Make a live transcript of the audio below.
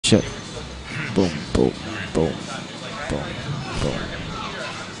shit. Boom, boom, boom, boom, boom.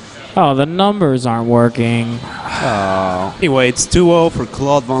 Oh, the numbers aren't working. Oh. Anyway, it's 2-0 for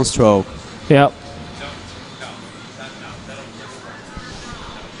Claude Von Stroke. Yep.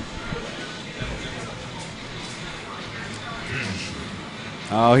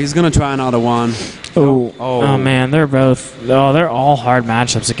 Oh, he's going to try another one. Oh, man, they're all hard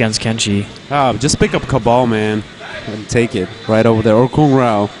matchups against Kenshi. Oh, just pick up Cabal, man, and take it right over there. Or Kung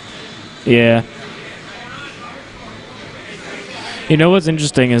Rao. Yeah. You know what's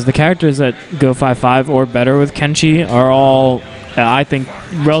interesting is the characters that go 5-5 or better with Kenshi are all, I think,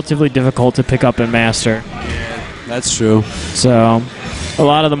 relatively difficult to pick up and master. That's true. So, a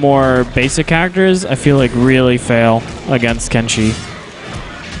lot of the more basic characters, I feel like, really fail against Kenshi.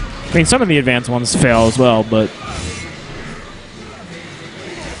 I mean, some of the advanced ones fail as well, but...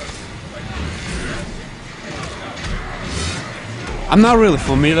 I'm not really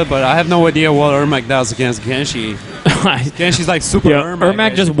familiar, but I have no idea what Ermac does against Kenshi. Kenshi's like super Ermac.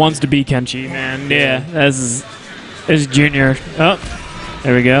 Ermac just wants to be Kenshi, man. Yeah, that's Junior. Oh,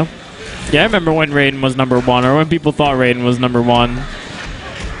 there we go. Yeah, I remember when Raiden was #1, or when people thought Raiden was #1.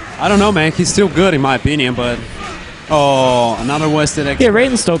 I don't know, man. He's still good, in my opinion, but... Oh, another Wested X. Yeah,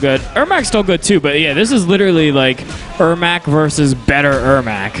 Raiden's still good. Ermac's still good, too, but yeah, this is literally like Ermac versus better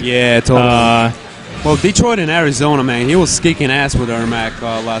Ermac. Yeah, totally. Well, Detroit and Arizona, man, he was kicking ass with Ermac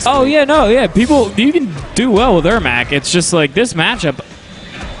last week. Oh, yeah, no, yeah. People, you can do well with Ermac. It's just like this matchup,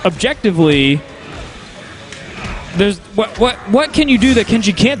 objectively, there's what can you do that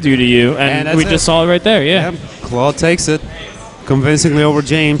Kenshi can't do to you? And we just saw it right there, yeah. Claude takes it convincingly over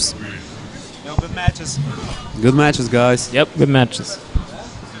James. No, good matches. Good matches, guys. Yep, good matches.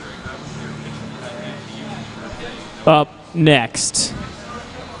 Up next.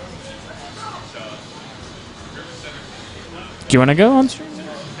 Do you want to go on stream?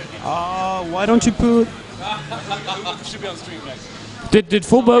 Why don't you put... Should be on stream next. Did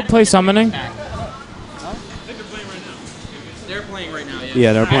Full Boat play summoning? They're playing right now, yeah.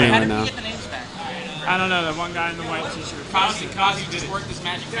 Yeah, they're playing right now. How did we get the names back? I don't know, the one guy in the white t-shirt. Cause you just worked this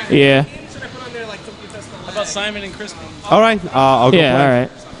magic trick. Yeah. How about Simon and Crispy? All right, I'll go play. Yeah, all right.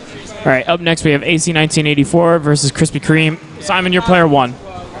 All right, up next we have AC 1984 versus Krispy Kreme. Simon, you're player 1.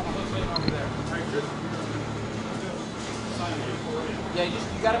 Yeah, you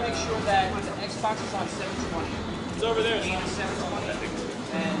gotta make sure that the Xbox is on 720. It's over there. And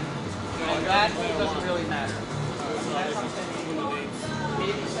that doesn't really matter. That's what I'm saying.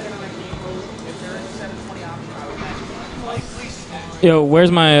 Maybe set it on a game mode. If there is a 720 option, I would imagine. Yo,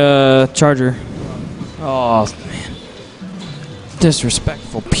 where's my charger? Oh, man.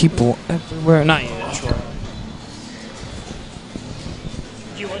 Disrespectful people everywhere. Not yet. Sure.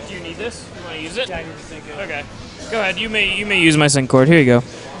 Do you need this? You want to use it? Yeah, I need to sync it. Okay. Go ahead. You may use my sync cord. Here you go.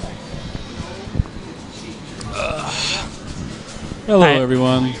 Hello,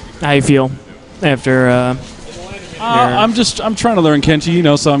 everyone. How you feel after? I'm trying to learn Kenshi, you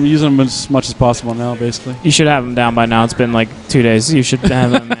know, so I'm using him as much as possible now, basically. You should have him down by now. It's been like 2 days. You should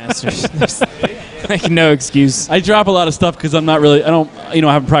have him masters. There's like no excuse. I drop a lot of stuff because I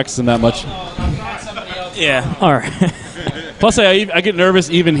haven't practiced him that much. Yeah. All right. Plus, I get nervous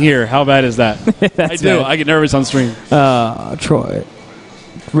even here. How bad is that? I do. Bad. I get nervous on stream. Troy,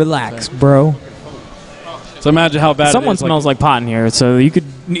 relax, bro. So imagine how bad Someone it is. smells like pot in here, so you could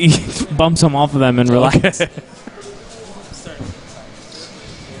bump some off of them and relax. Okay.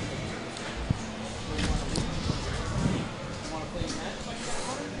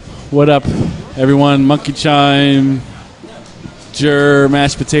 What up, everyone? Monkey Chime, Jur,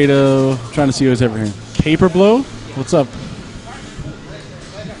 Mashed Potato. Trying to see who's ever here. Paper Blow? What's up?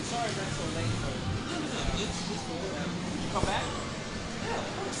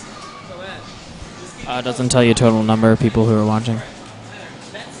 Doesn't tell you total number of people who are watching.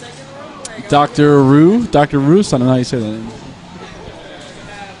 Dr. Rue? Dr. Roos? I don't know how you say that name.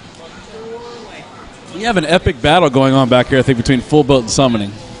 We have an epic battle going on back here, I think, between Full Boat and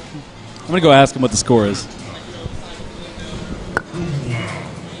Summoning. I'm going to go ask him what the score is.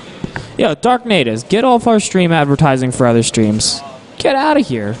 Yo, Dark Natives, get off our stream advertising for other streams. Get out of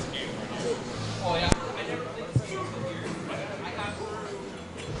here.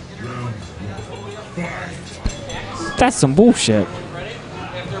 That's some bullshit.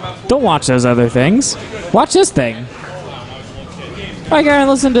 Don't watch those other things. Watch this thing. Why can't I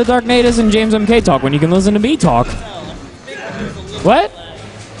listen to Dark Natives and James MK talk when you can listen to me talk? What?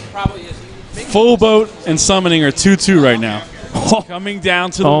 Full Boat and Summoning are 2-2 right now. Coming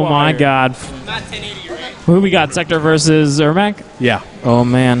down to the wire. Oh my god. Who we got? Sector versus Ermac? Yeah. Oh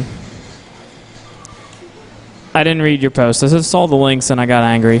man. I didn't read your post. I just saw the links and I got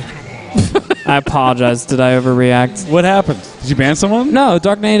angry. I apologize. Did I overreact? What happened? Did you ban someone? No,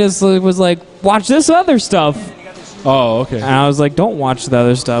 Dark Knight was like, watch this other stuff. Oh, okay. And I was like, don't watch the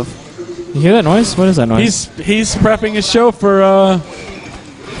other stuff. You hear that noise? What is that noise? He's prepping his show for. Oh,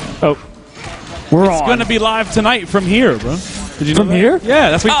 we're on. It's going to be live tonight from here, bro. Did you know From that? here?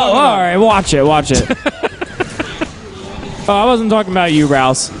 Yeah, that's what he's talking about. All right, watch it. Oh, I wasn't talking about you,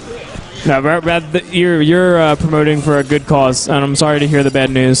 Rouse. No, you're promoting for a good cause, and I'm sorry to hear the bad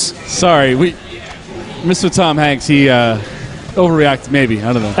news. Sorry, Mr. Tom Hanks, he overreacted. Maybe,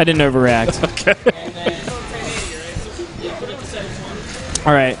 I don't know. I didn't overreact. Okay.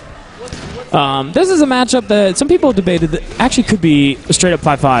 All right. This is a matchup that some people debated that actually could be a straight up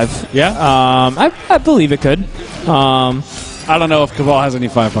 5-5. Yeah. I believe it could. I don't know if Cabal has any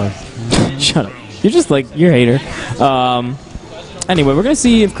 5-5. Shut up. You're just like you're a hater. Anyway, we're gonna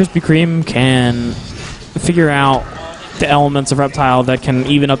see if Krispy Kreme can figure out the elements of Reptile that can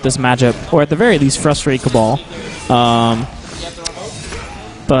even up this matchup, or at the very least frustrate Cabal.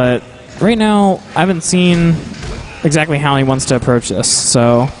 But right now, I haven't seen exactly how he wants to approach this.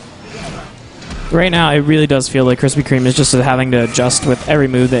 So right now, it really does feel like Krispy Kreme is just having to adjust with every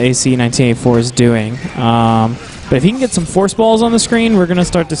move that AC 1984 is doing. But if he can get some force balls on the screen, we're going to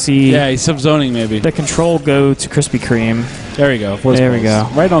start to see Yeah, he's subzoning maybe. the control go to Krispy Kreme. There we go. Force There we balls.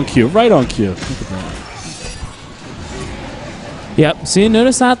 go. Right on cue. Right on cue. Look at that. Yep. See,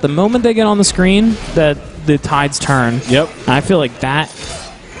 notice that the moment they get on the screen, that the tides turn. Yep. I feel like that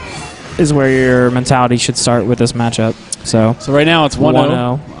is where your mentality should start with this matchup. So right now it's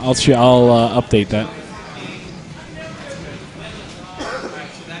 1-0. 1-0. I'll update that.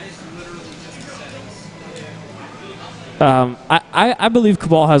 I believe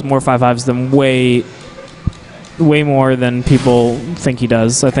Cabal has more 5-5s than way more than people think he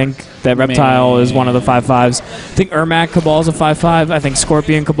does. I think that Reptile is one of the 5-5s. I think Ermac Cabal is a 5-5. I think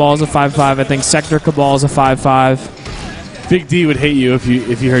Scorpion Cabal is a 5-5. I think Sector Cabal is a 5-5. Big D would hate you if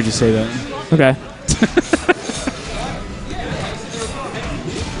you heard you say that. Okay.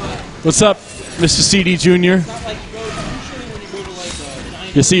 What's up, Mr. CD Jr.?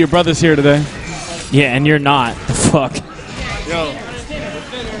 You see your brother's here today. Yeah, and you're not. The fuck. Yo,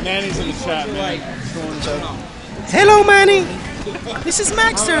 Manny's in the chat, man. Hello, Manny. This is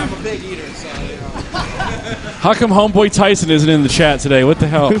Maxter. How come Homeboy Tyson isn't in the chat today? What the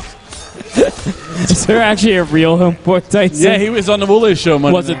hell? Is there actually a real Homeboy Tyson? Yeah, he was on the Woolley show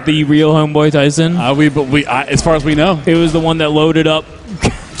Monday. Was it the real Homeboy Tyson? As far as we know, It was the one that loaded up.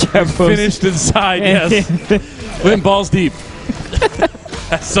 finished inside. Yes, went balls deep.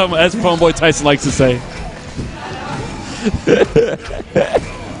 as Homeboy Tyson likes to say.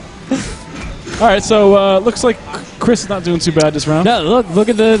 All right, so looks like Chris is not doing too bad this round. No, look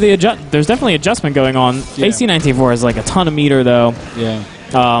at the adjust. There's definitely adjustment going on. Yeah. AC 1984 has like a ton of meter though. Yeah.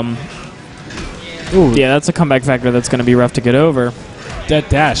 Yeah, that's a comeback factor that's going to be rough to get over. That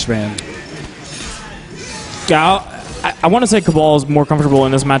dash, man. Yeah, I want to say Cabal is more comfortable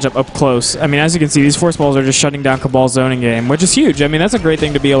in this matchup up close. I mean, as you can see, these force balls are just shutting down Cabal's zoning game, which is huge. I mean, that's a great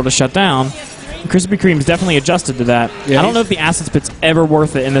thing to be able to shut down. Krispy Kreme's definitely adjusted to that. Yeah, I don't know if the acid spit's ever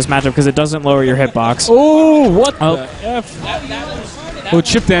worth it in this matchup because it doesn't lower your hitbox. Oh, what the F? Oh,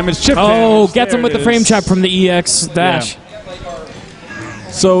 chip damage, damage. Oh, gets him with the frame trap from the EX dash. Yeah.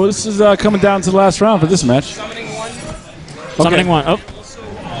 So this is coming down to the last round for this match. Summoning one. Oh.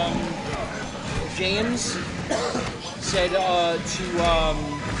 James said to what's it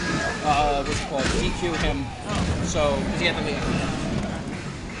called, DQ him. So he had to leave.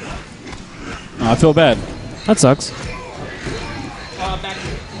 I feel bad. That sucks.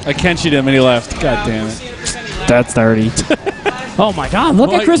 I Kenshi'd him and he left. God damn it. That's 30. Oh my god,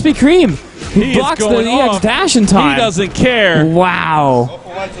 look at Krispy Kreme. He blocks the EX dash in time. He doesn't care. Wow.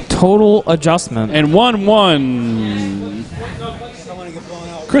 Total adjustment. And 1-1.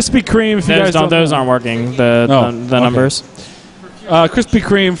 Krispy Kreme, if you guys don't those aren't working, the numbers. Krispy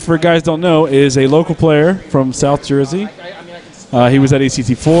Kreme, for guys don't know, is a local player from South Jersey. He was at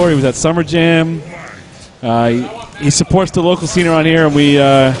ACT4. He was at Summer Jam. He supports the local scene around here, and we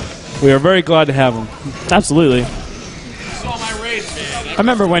are very glad to have him. Absolutely. I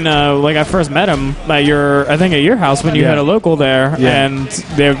remember when I first met him at your house when you had a local there, and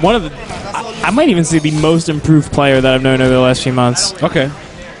they're one of the I might even say the most improved player that I've known over the last few months. Okay.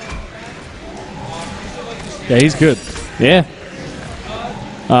 Yeah, he's good. Yeah.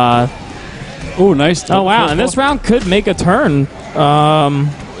 Oh, nice. Oh wow! And this round could make a turn.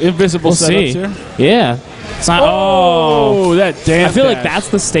 Invisible we'll setups see. here. Yeah. It's not, that damn. I feel like that's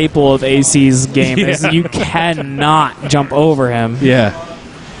the staple of AC's game. Is you cannot jump over him. Yeah.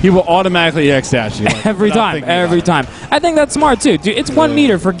 He will automatically X dash you. Like, every time. I think that's smart too. Dude, it's 1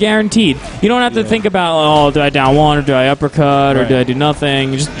 meter for guaranteed. You don't have to think about, oh, do I down one or do I uppercut or do I do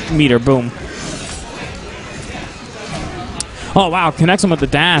nothing? Just meter, boom. Oh, wow, connects him with the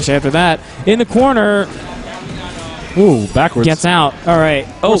dash after that. In the corner. Ooh, backwards. Gets out. All right.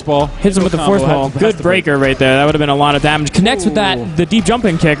 Force ball. Hits him with the force ball. Good breaker right there. That would have been a lot of damage. Connects with that, the deep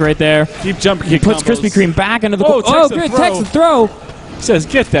jumping kick right there. Deep jumping kick puts combos. Krispy Kreme back into the good. Texas throw. Says,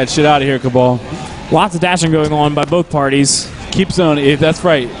 get that shit out of here, Cabal. Lots of dashing going on by both parties. Keep zoning. That's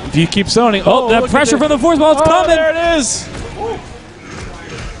right. If you keep zoning. Oh, that pressure from the force ball is coming. There it is.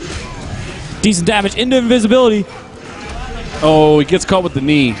 Decent damage into invisibility. Oh, he gets caught with the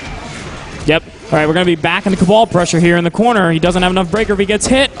knee. Yep. All right, we're going to be back in the Cabal pressure here in the corner. He doesn't have enough breaker if he gets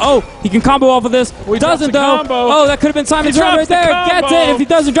hit. Oh, he can combo off of this. Oh, doesn't, though. Combo. Oh, that could have been Simon's run right there. Gets it. If he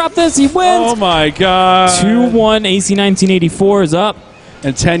doesn't drop this, he wins. Oh, my God. 2-1 AC 1984 is up.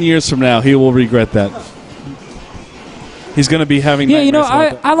 And 10 years from now, he will regret that. He's going to be having Yeah, you know,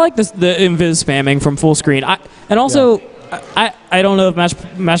 I like this, the invis spamming from full screen. And also, I don't know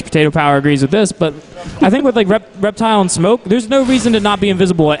if Mashed Potato Power agrees with this, but I think with like Reptile and Smoke, there's no reason to not be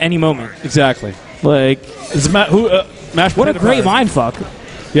invisible at any moment. Exactly. Like, what a great mind fuck.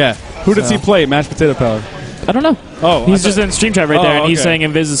 Yeah. Who does he play? Mashed Potato Power. I don't know. Oh, he's just in stream chat right there, and he's saying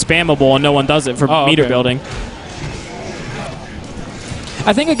invis is spammable, and no one does it for meter building.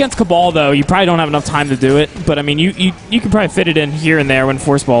 I think against Cabal, though, you probably don't have enough time to do it. But, I mean, you can probably fit it in here and there when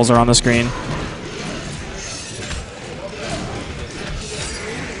force balls are on the screen.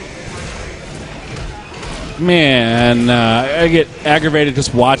 Man, I get aggravated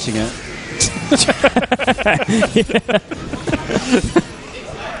just watching it.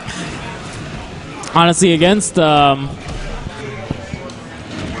 Honestly, against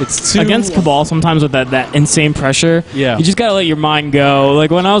against Cabal, sometimes with that insane pressure, you just gotta let your mind go.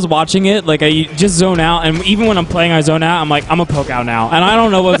 Like when I was watching it, like I just zone out, and even when I'm playing, I zone out. I'm like, I'm gonna poke out now, and I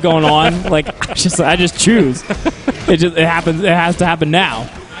don't know what's going on. Like I just choose. It happens. It has to happen now.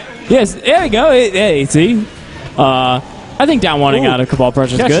 Yes, there we go. Hey, see. I think down one out of Cabal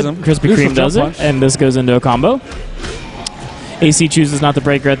pressure is good. Krispy Kreme does it, and this goes into a combo. AC chooses not to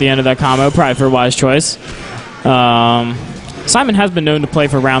breaker at the end of that combo, probably for a wise choice. Simon has been known to play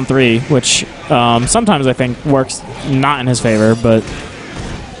for round 3, which sometimes I think works not in his favor, but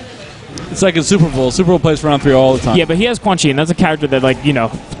it's like in Super Bowl. Super Bowl plays for round 3 all the time. Yeah, but he has Quan Chi, and that's a character that, like, you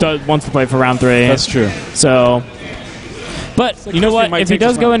know, wants to play for round 3. That's true. So, but you know what? If he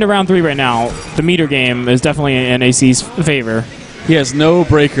does go into round 3 right now, the meter game is definitely in AC's favor. He has no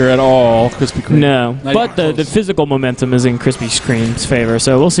breaker at all, Krispy Kreme. No, but the physical momentum is in Krispy Kreme's favor,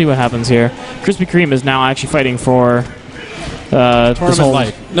 so we'll see what happens here. Krispy Kreme is now actually fighting for tournament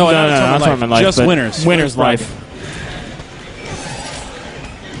life. No, not tournament life. Just winners. Winners life.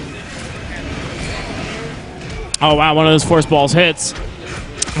 Oh, wow, one of those force balls hits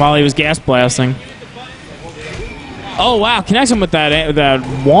while he was gas blasting. Oh, wow, connects him with that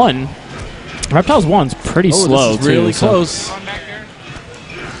one. Reptile's one's pretty slow, this is really close.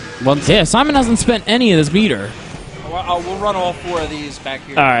 Yeah, Simon hasn't spent any of this meter. We'll run all 4 of these back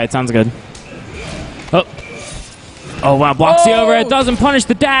here. All right, sounds good. Oh, wow, blocks the overhead, doesn't punish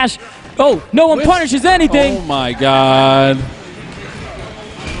the dash. Oh, no one punishes anything. Oh, my God.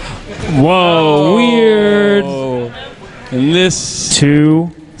 Whoa, weird. And this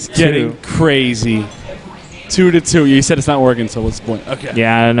 2 is getting crazy. 2-2. You said it's not working, so what's the point? Okay.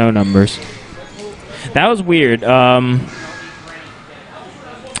 Yeah, no numbers. That was weird.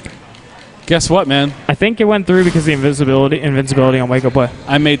 Guess what, man? I think it went through because of the invincibility on Wake Up Play.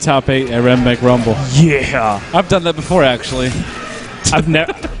 I made top 8 at Redneck Rumble. Yeah. I've done that before, actually. I've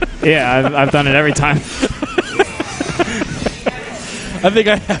never. Yeah, I've done it every time. I think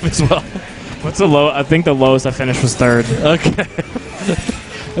I have as well. What's the low? I think the lowest I finished was 3rd. Okay.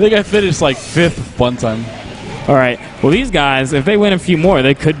 I think I finished like 5th one time. All right. Well, these guys, if they win a few more,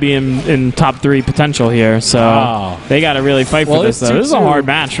 they could be in top 3 potential here. So they got to really fight for this, though. This is a hard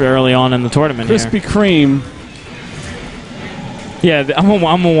match early on in the tournament. Krispy Kreme. Yeah, I'm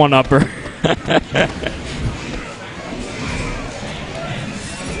a one-upper.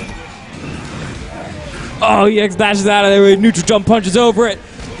 Oh, he X dashes out of there with neutral jump punches over it.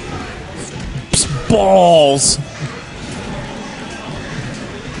 Balls.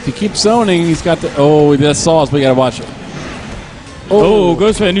 If he keeps zoning, he's got the... Oh, that's Saws, but you got to watch it. Oh,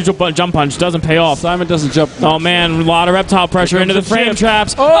 goes for a neutral jump punch. Doesn't pay off. Simon doesn't jump. Oh, man. A lot of reptile pressure into the frame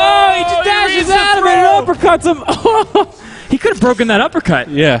traps. Oh, he just dashes out of it and uppercuts him. Oh, he could have broken that uppercut.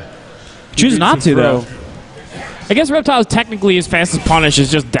 Yeah. Choose not to, though. I guess Reptile's technically his fastest punish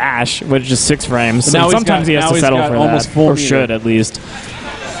is just dash, which is just 6 frames. So sometimes he has to settle for that. Or should, at least.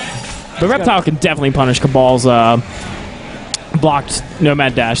 But Reptile can definitely punish Cabal's blocked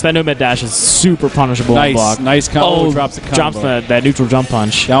Nomad Dash. That Nomad Dash is super punishable on block. Nice combo. Oh, drops the combo. drops that neutral jump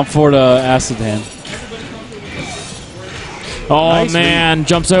punch. Down forward Acid Hand. Oh, Nice man.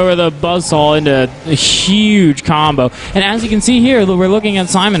 Jumps over the Buzzsaw into a huge combo. And as you can see here, we're looking at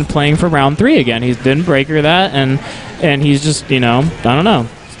Simon playing for round 3 again. He didn't breaker that, and he's just, you know, I don't know,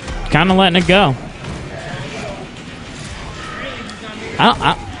 kind of letting it go.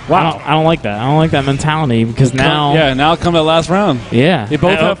 I don't like that. I don't like that mentality because now... Yeah, now come that last round. Yeah. They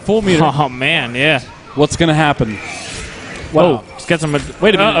both have full meter. Oh, man, yeah. What's going to happen? Wow. Let's get some...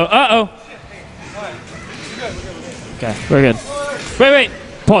 Wait a minute. Uh-oh. Okay, we're good. Wait.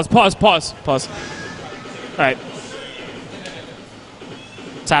 Pause. All right.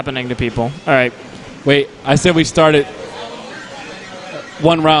 It's happening to people. All right. Wait, I said we started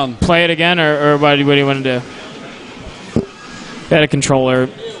 1 round. Play it again, or what do you want to do? Get a controller.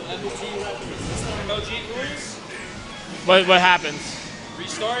 What happens?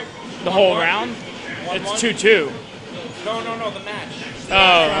 Restart? The whole round? It's 2-2. No, the match.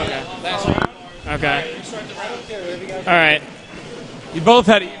 Oh, okay. Last round. Okay. All right. You both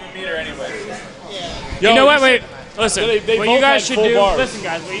had Even meter anyway. You know what? Wait. Listen. They What both you guys had should full do? bars. Listen,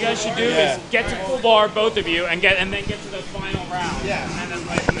 guys. What you guys should do is get to full bar, both of you, and then get to the final round. Yeah. And then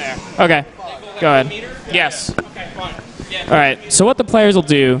play from there. Okay. Go ahead. Yes. Okay, fine. Yeah. All right. So what the players will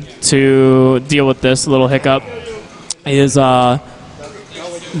do to deal with this little hiccup is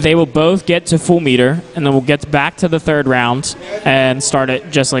they will both get to full meter, and then we'll get back to the 3rd round and start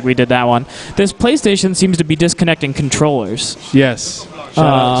it just like we did that one. This PlayStation seems to be disconnecting controllers. Yes.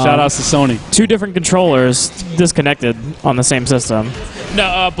 Shout outs to Sony. 2 different controllers disconnected on the same system.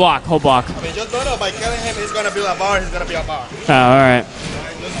 No, whole block. I mean, just don't know. By killing him, he's gonna build a bar. He's gonna be a bar. Oh, all right.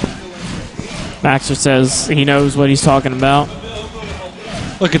 Maxter says he knows what he's talking about.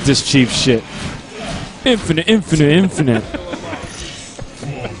 Look at this cheap shit. Infinite.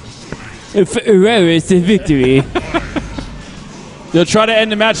 It's a victory. They'll try to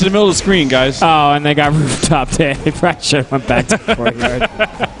end the match in the middle of the screen, guys. Oh, and they got rooftop day. They probably should have went back to the courtyard.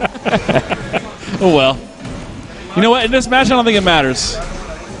 Oh, well. You know what? In this match, I don't think it matters.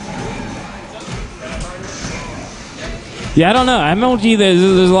 Yeah, I don't know. MLG, there's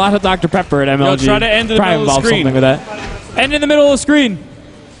a lot of Dr. Pepper at MLG. Yo, try to end in the probably middle of the involves screen. something with that. End in the middle of the screen.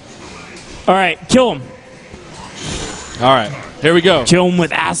 All right, kill him. All right. Here we go. Kill him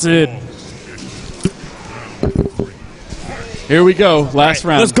with acid. Here we go. Last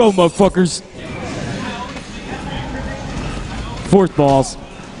round. Let's go, motherfuckers. Fourth balls.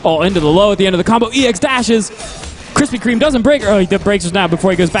 Oh, into the low at the end of the combo. EX dashes. Krispy Kreme doesn't break. Oh, he breaks us now before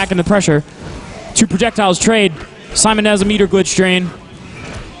he goes back into pressure. 2 projectiles trade. Simon has a meter glitch drain.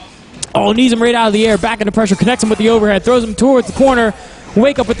 Oh, knees him right out of the air. Back into pressure. Connects him with the overhead. Throws him towards the corner.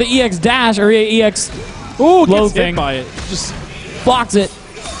 Wake up with the EX dash or EX Ooh, low gets hit thing. by it. Just Blocks it.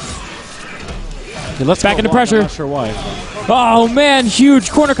 let's Back go into long. pressure. I'm not sure why. Oh, man. Huge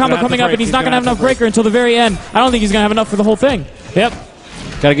corner combo Gonna have to coming up, break. and he's not He's going to have gonna enough have to break. breaker until the very end. I don't think he's going to have enough for the whole thing. Yep.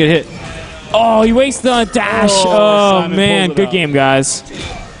 Gotta get hit. Oh, he wasted on a dash. Oh, Oh, Simon man. pulls it Good out. game, guys.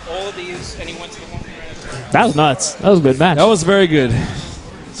 All of these, and he went to the one. That was nuts. That was a good match. That was very good.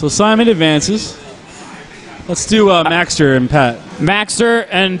 So Simon advances. Let's do Maxter and Pat. Maxter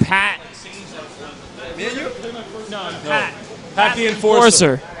and Pat. Pat the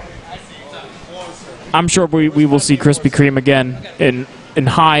Enforcer. I'm sure we will see Krispy Kreme again in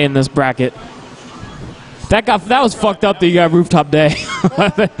high in this bracket. That was fucked up that you got rooftop day.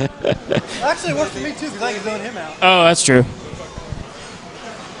 Actually, it worked for me too because I can zone him out. Oh, that's true.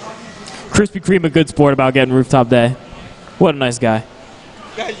 Krispy Kreme a good sport about getting rooftop day. What a nice guy.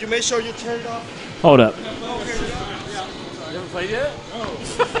 Guys, you make sure you turn it off. Hold up. You haven't played yet?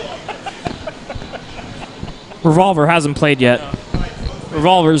 Revolver hasn't played yet.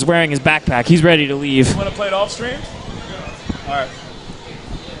 Revolver's wearing his backpack. He's ready to leave. You want to play it off stream? All right.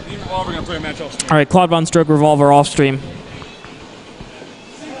 Me and Revolver gonna play a match off stream. All right, Claude Von Stroke Revolver off stream.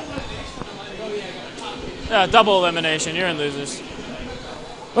 Yeah, double elimination. You're in losers.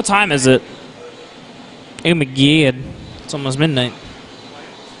 What time is it? Oh my god. It's almost midnight.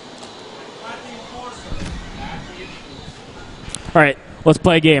 All right, let's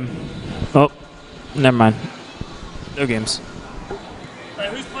play a game. Oh, never mind. No games. All right,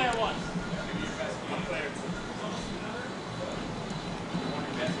 who's player 1?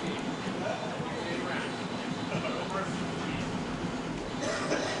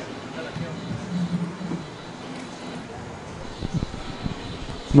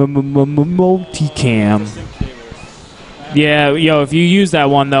 Multicam. Yeah, yo, if you use that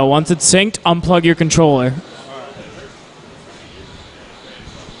one though, once it's synced, unplug your controller.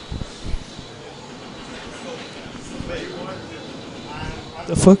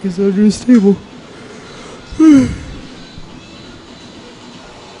 fuck is under this table?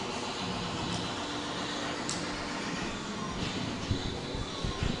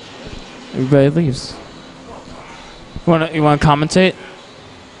 Everybody leaves. You wanna commentate?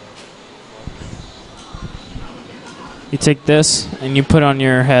 You take this and you put on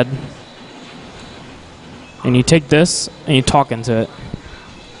your head. And you take this and you talk into it.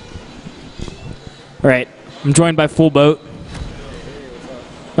 Alright. I'm joined by Full Boat.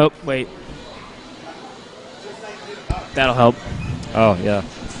 Oh, wait. That'll help. Oh, yeah.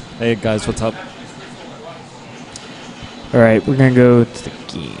 Hey, guys, what's up? Alright, we're gonna go to the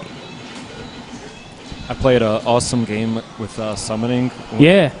game. I played an awesome game with summoning.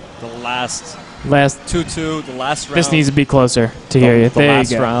 Yeah. The last 2-2, the last round. This needs to be closer to hear you. The There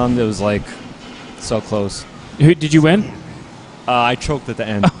last you go. round, it was like so close. Who, did you win? I choked at the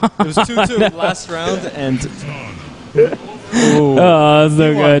end. It was 2-2 last round, and Oh, that's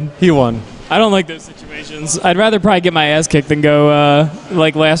so good. he won. I don't like those situations. I'd rather probably get my ass kicked than go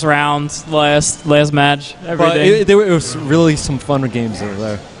like last round, last match, But everything. it was really some fun games over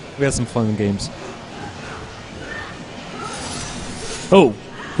there. We had some fun games. Oh,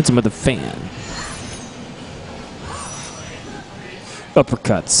 hits him with a fan.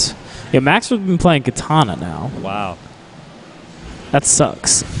 Uppercuts. Yeah, Max has been playing Katana now. Wow. That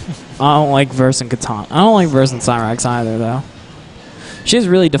sucks. I don't like versing Katana. I don't like versing Cyrax either, though. She has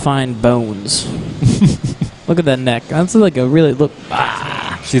really defined bones. Look at that neck. That's like a really look.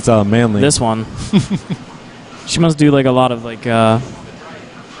 Ah. She's manly. This one. She must do like a lot of like. I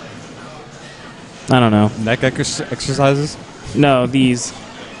don't know. Neck exercises? No, these.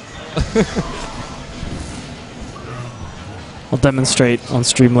 I'll demonstrate on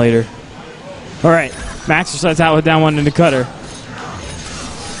stream later. All right, Max starts out with down one into cutter.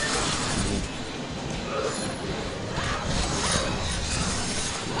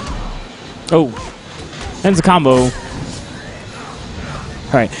 Oh, ends the combo. All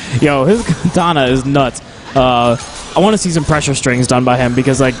right, yo, his katana is nuts. I want to see some pressure strings done by him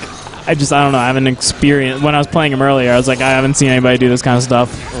because, like, I don't know. I haven't experienced. When I was playing him earlier, I was like, I haven't seen anybody do this kind of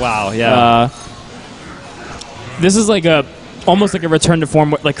stuff. Wow, yeah. This is like almost like a return to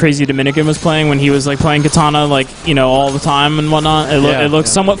form what like Crazy Dominican was playing when he was like playing katana, like, you know, all the time and whatnot. It looks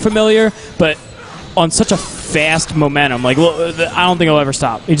somewhat familiar, but on such a fast momentum. Like, well, I don't think he'll ever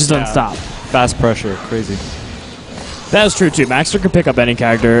stop. He just doesn't stop. Fast pressure, crazy. That is true too. Maxter could pick up any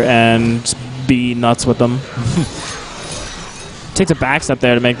character and just be nuts with them. Takes a back step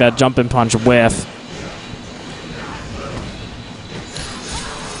there to make that jumping punch whiff.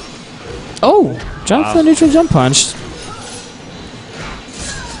 Oh, jump for the neutral jump punch.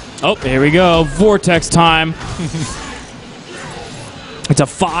 Oh, here we go. Vortex time. It's a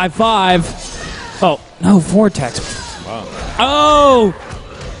 5-5. Oh, no, Vortex. Wow. Oh!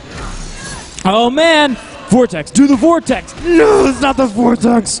 Oh, man. Vortex. Do the Vortex. No, it's not the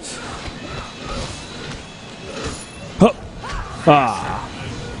Vortex. Oh. Ah.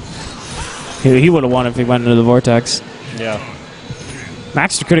 He would have won if he went into the Vortex. Yeah.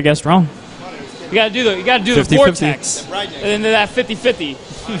 Maxter could have guessed wrong. You gotta do the 50-50. Vortex. And then that 50-50.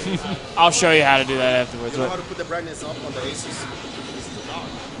 I'll show you how to do that afterwards. You know how to put the brightness up on the Asus?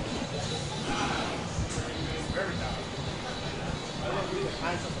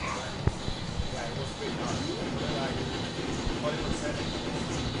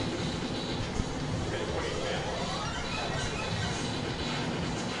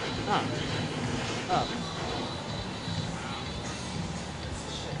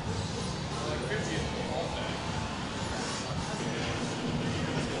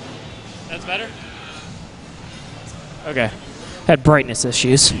 That's better? Okay. Had brightness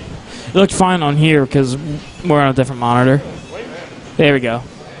issues. It looked fine on here because we're on a different monitor. There we go.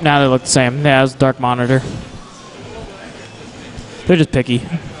 Now they look the same. Yeah, it's a dark monitor. They're just picky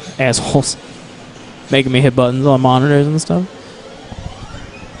assholes. Making me hit buttons on monitors and stuff.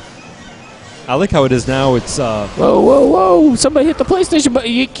 I like how it is now. It's Whoa, whoa, whoa. Somebody hit the PlayStation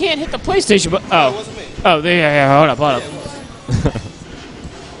button. You can't hit the PlayStation button. Oh. Oh, yeah, hold up.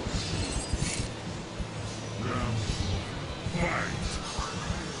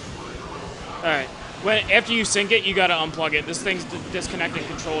 All right. After you sync it, you got to unplug it. This thing's disconnecting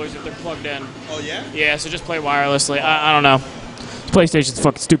controllers if they're plugged in. Oh, yeah? Yeah, so just play wirelessly. I don't know. PlayStation's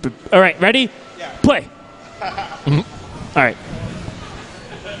fucking stupid. All right, ready? Yeah. Play. All right.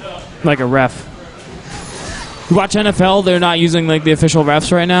 Like a ref. You watch NFL, they're not using like the official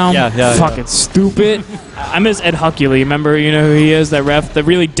refs right now. Yeah. Fucking stupid. I miss Ed Huckley. Remember, you know who he is? That ref, the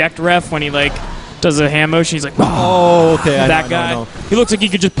really decked ref when he like does a hand motion. He's like, Oh, okay. that guy. He looks like he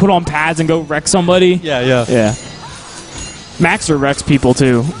could just put on pads and go wreck somebody. Yeah. Yeah. Maxer wrecks people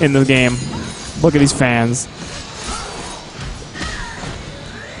too in the game. Look at these fans.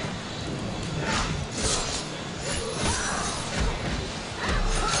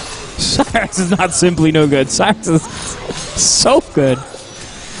 Cyrax is not simply no good. Cyrax is so good.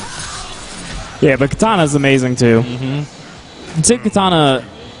 Yeah, but Katana's amazing too. I'd say Katana,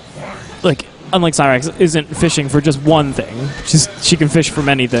 like, unlike Cyrax, isn't fishing for just one thing. She can fish for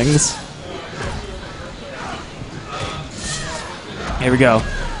many things. Here we go.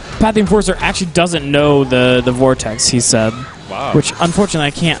 Path the Enforcer actually doesn't know the vortex, he said. Wow. Which, unfortunately,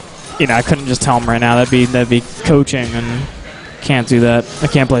 I can't, I couldn't just tell him right now. That'd be coaching, and can't do that. I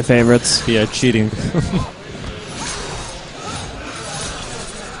can't play favorites. Yeah, cheating.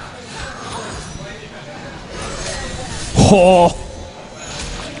 Oh.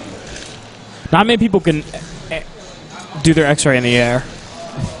 Not many people can do their X-ray in the air.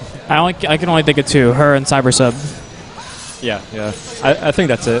 I can only think of two, her and Cyber Sub. Yeah. I think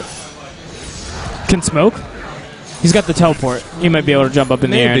that's it. Can Smoke? He's got the teleport. He might be able to jump up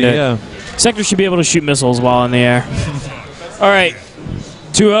in the air. Yeah. Sector should be able to shoot missiles while in the air. All right.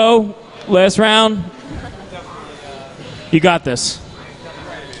 2-0. Last round. You got this.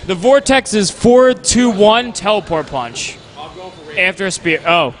 The Vortex is 4-2-1 teleport punch. After a spear.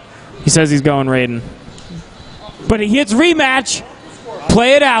 Oh. He says he's going Raiden. But he hits rematch.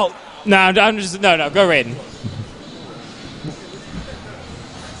 Play it out. No, go Raiden.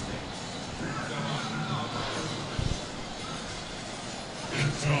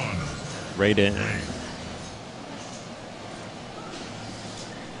 Raiden.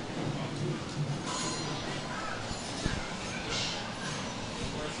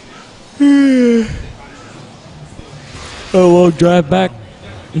 Oh, we'll drive back.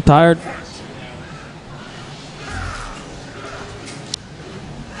 I'm tired.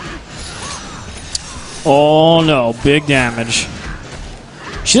 Oh no, big damage.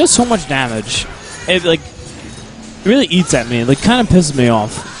 She does so much damage. It really eats at me. It kind of pisses me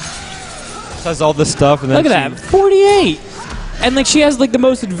off. Has all this stuff and then Look at that, 48. And she has the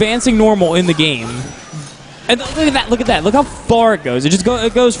most advancing normal in the game. And look at that. Look how far it goes.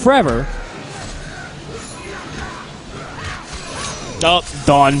 It goes forever. Oh,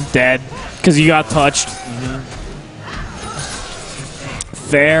 done, dead. Because you got touched.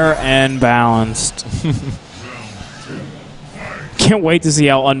 Fair and balanced. Can't wait to see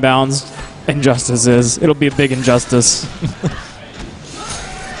how unbalanced Injustice is. It'll be a big injustice.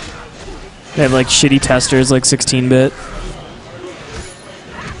 They have shitty testers, 16-bit.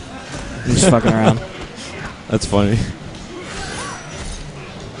 I'm just fucking around. That's funny.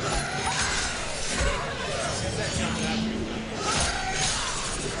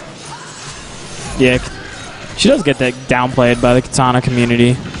 Yeah, she does get that downplayed by the Katana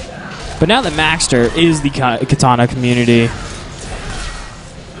community. But now that Maxter is the Katana community,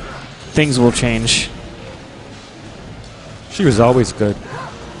 things will change. She was always good.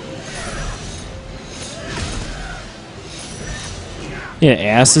 Yeah,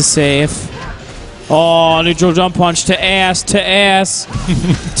 ass is safe. Oh, neutral jump punch to ass, to ass,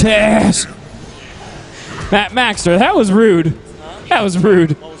 to ass. Maxter, that was rude. That was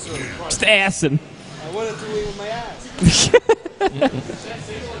rude. Just assing. I wanted to win with my ass.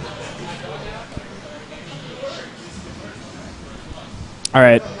 All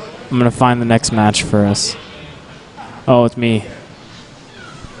right, I'm going to find the next match for us. Oh, it's me.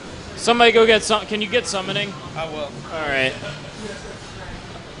 Somebody go get some. Can you get summoning? I will. All right.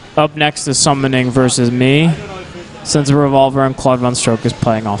 Up next is summoning versus me, since Revolver and Claude Von Stroke is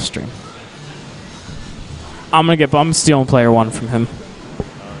playing off stream. I'm stealing player one from him.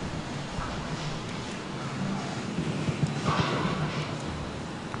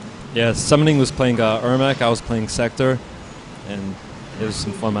 Yeah, Summoning was playing Ermac, I was playing Sector, and it was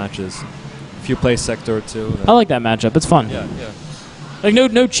some fun matches. If you play Sector too. I like that matchup. It's fun. Yeah.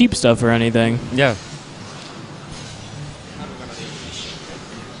 No cheap stuff or anything. Yeah.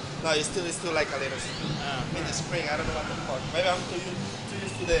 No, it's still like a little in the spring. I don't know what the fuck. Maybe I'm too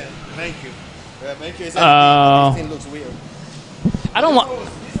used to the thank you. Thank you. This thing looks weird. I don't want.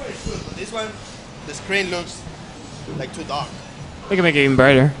 This one is good, but this one, the screen looks too dark. We can make it even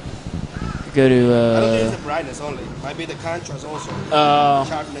brighter. Go I don't think to. it's the brightness only. Might be the contrast also.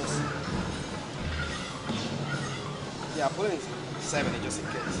 Sharpness. Yeah, put it in 70 just in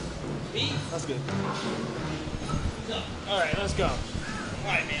case. That's good. All right, let's go.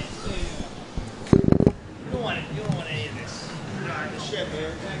 Alright, man. You don't want any of this. The shit,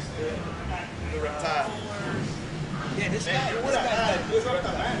 man. The reptile. Yeah, this guy. You would have had this was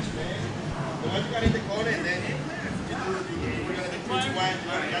the match, man. The one you got in the corner, and then you were gonna do 2-1, you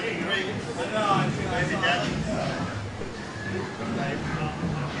got the 3.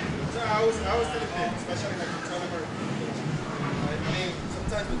 I was telling them, especially like the tournament. I mean,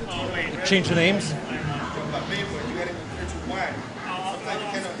 sometimes with the tournament, Change the names. but maybe when you get into one, sometimes you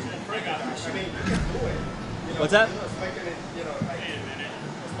cannot break it. I mean, you can do it. You know, What's that? You know, it's like, like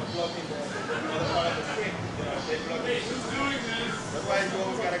it's blocking the other part of the screen. You know, they block it. That's why you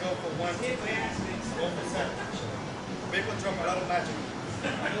always gotta go for 1, 2, 3, go for 7. People drop a lot of magic.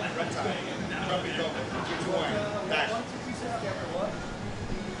 Red tie, drop it double, 2, 1, dash.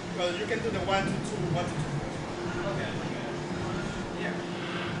 Well, you can do the 1, 2, 2, 1, 2, 2. Okay. Yeah.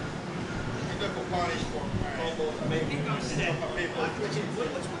 You can go punish for combos, maybe drop a paper. Which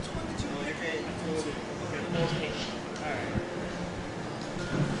one did you pick? Alright.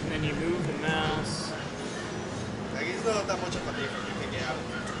 And then you move the mouse. Like, it's not that much of a difference you can get out of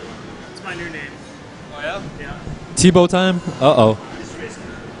it. It's my new name. Oh yeah. Yeah. Tebow time. Uh-oh. It's risky. A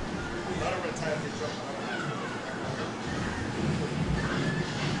lot of red ties, they drop a lot of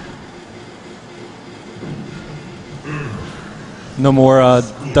magic. No more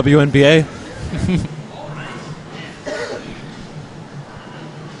WNBA.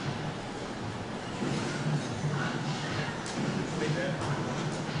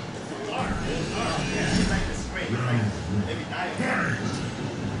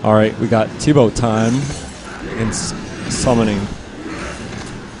 All right, we got Tebow time against summoning.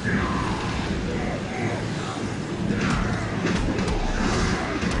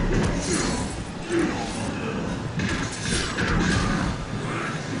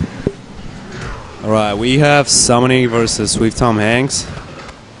 All right, we have Summoning versus Swift Tom Hanks.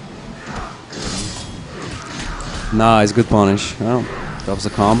 Nice, good punish. Oh, drops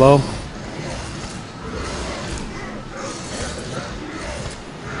a combo.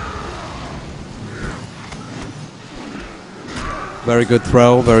 Very good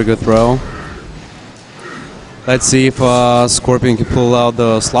throw, very good throw. Let's see if Scorpion can pull out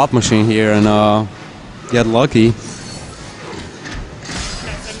the slot machine here and get lucky.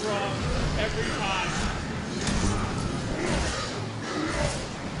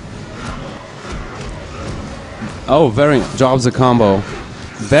 Oh, drops the combo.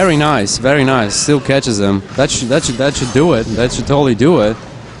 Very nice, very nice. Still catches him. That should do it. That should totally do it.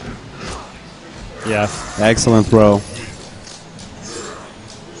 Yeah. Excellent throw.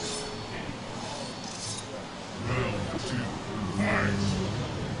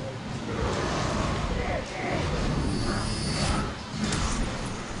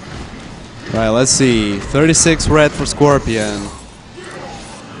 Right, let's see. 36 red for Scorpion.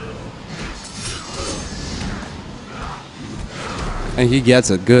 And he gets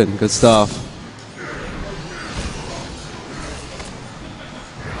it. Good stuff.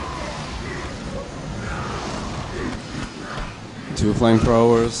 Two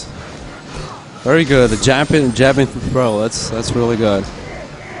flamethrowers. Very good. The jabbing throw. That's really good.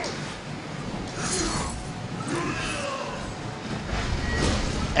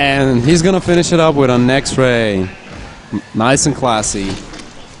 And he's gonna finish it up with an X-ray. Nice and classy.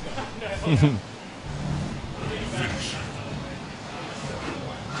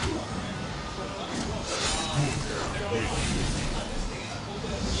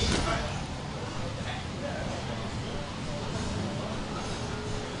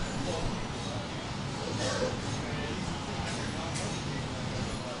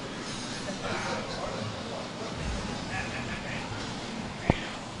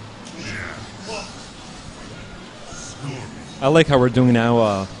 I like how we're doing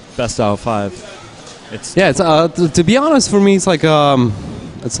now. Best out of 5. It's to be honest, for me, it's like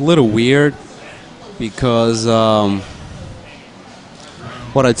it's a little weird because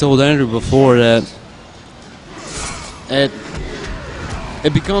what I told Andrew before, that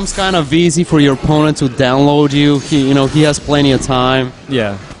it becomes kind of easy for your opponent to download you. He has plenty of time.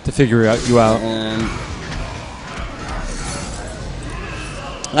 Yeah, to figure you out. And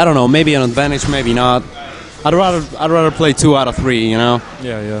I don't know, maybe an advantage, maybe not. I'd rather play 2 out of 3, you know.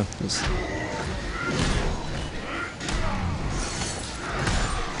 Yeah.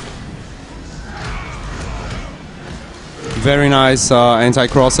 Very nice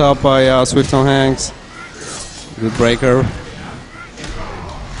anti-cross up by Swift on Hanks. Good breaker.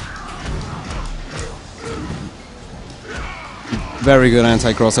 Very good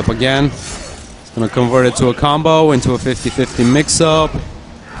anti-cross up again. It's going to convert it to a combo, into a 50-50 mix-up.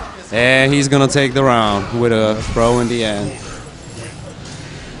 And he's going to take the round with a throw in the end.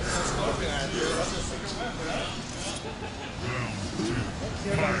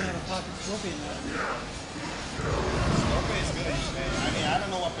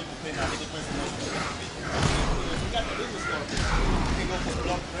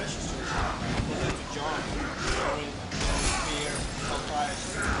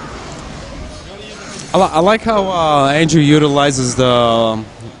 I like how Andrew utilizes the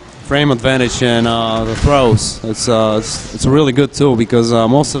frame advantage and the throws. It's a really good tool because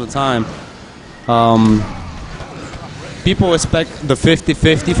most of the time people expect the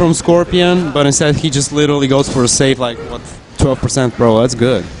 50-50 from Scorpion, but instead he just literally goes for a save like, what, 12%, bro. That's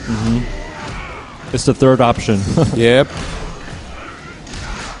good. It's the third option. Yep.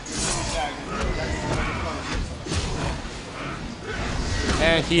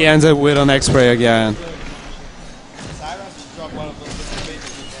 And he ends it with an X-Ray again.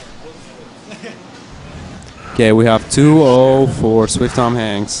 Okay, we have 2-0 for Swift Tom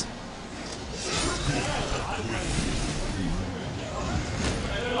Hanks.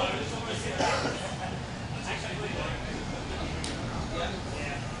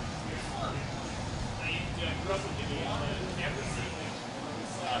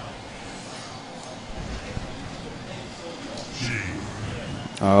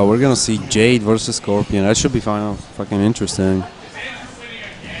 We're gonna see Jade versus Scorpion. That should be fucking interesting.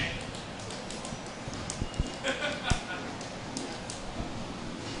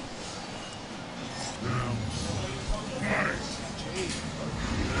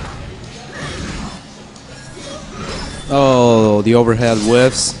 Oh, the overhead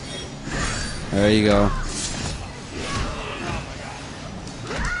whiffs. There you go.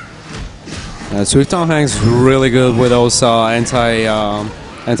 Swift Tom Hanks is really good with those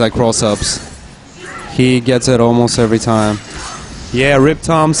anti cross ups. He gets it almost every time. Yeah, Rip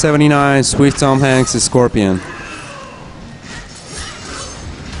Tom 79, Swift Tom Hanks is Scorpion.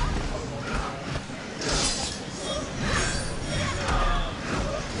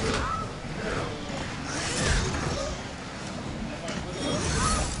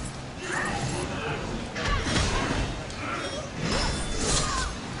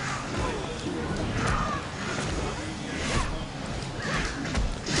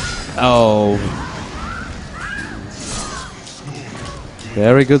 Oh.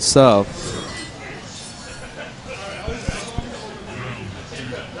 Very good stuff.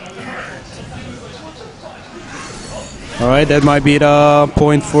 All right, that might be the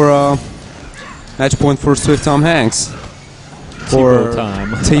point for match point for Swift Tom Hanks. T-bow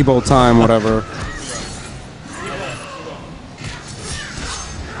time. T-bow time, whatever.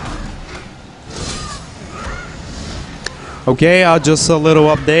 Okay, just a little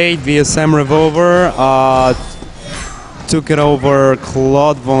update. VSM Revolver took it over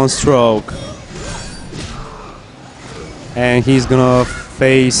Claude Von Stroke. And he's gonna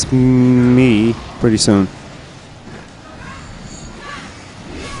face me pretty soon.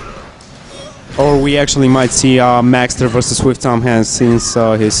 Or we actually might see Maxter versus Swift Tom Hanks since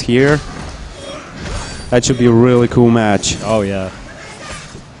he's here. That should be a really cool match. Oh, yeah.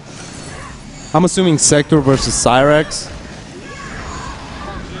 I'm assuming Sector versus Cyrex.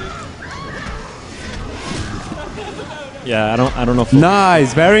 Yeah, I don't know if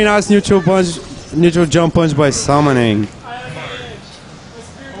Nice, very nice neutral jump punch by Summoning.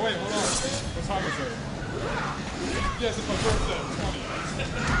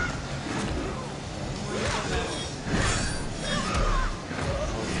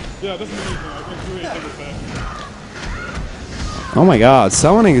 Oh my god,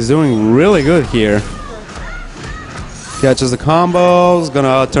 Summoning is doing really good here. Catches the combos,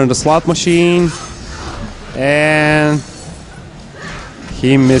 gonna turn the slot machine, and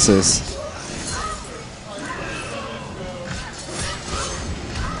he misses.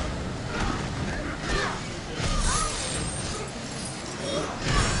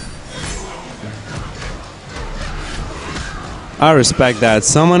 I respect that.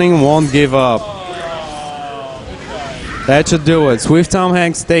 Summoning won't give up. That should do it. Swift Tom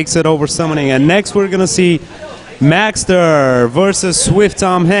Hanks takes it over Summoning. And next we're going to see Maxter versus Swift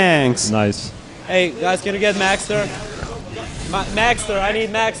Tom Hanks. Nice. Hey, guys, can you get Maxter? Maxter, I need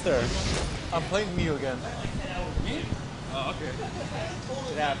Maxter. I'm playing Mew again. Oh, okay.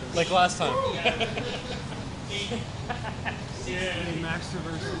 It happens. Like last time.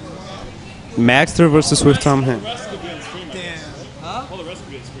 Maxter versus Swift Tom Hanks. Damn. Huh? All the rest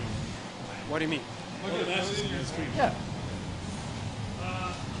could be on screen. What do you mean? Look at the matches on screen. Yeah.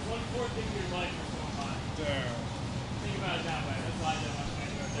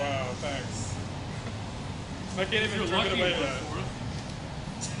 Wow, thanks. I can't even drink it away yet.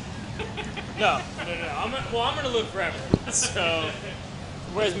 No. I'm gonna live forever. So,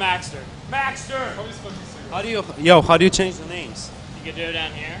 where's Maxter? Maxter! How do you change the names? You can do it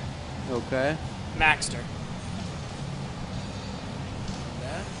down here. Okay. Maxter.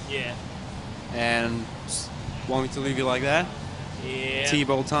 Yeah. And want me to leave you like that? Yeah.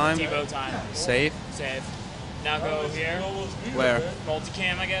 T-bow time. T-bow time. Save. Save. Now go here. Where?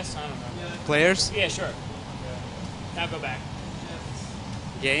 Multicam, I guess. I don't know. Players? Yeah, sure. Now go back.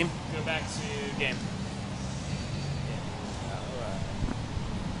 Game? Go back to game.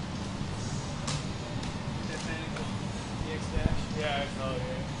 Yeah,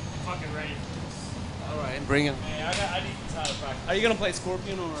 fucking ready. All right, bring it. Hey, I need time to practice. Are you gonna play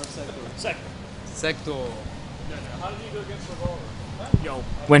Scorpion or Sector? Sector. Sector. How did he go against Revolver? Yo,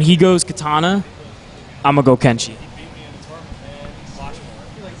 when he goes Katana, I'm gonna go Kenshi.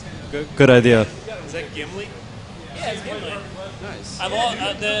 Good idea. Is that Gimli? Yeah, it's Gimli. Nice. I'm all,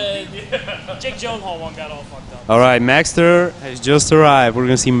 the Jake Gyllenhaal one got all fucked up. All right, Maxter has just arrived. We're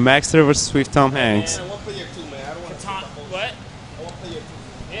gonna see Maxter versus Swift Tom Hanks. Katana, what?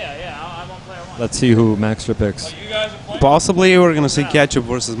 Yeah, I won't play one. Let's see who Maxter picks. You guys are playing? Possibly we're gonna see Ketchup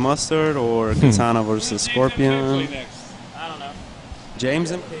versus Mustard or Katana versus Scorpion. I don't know. James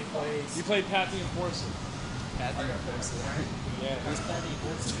and You played Patty and Force. Yeah, who's Patty?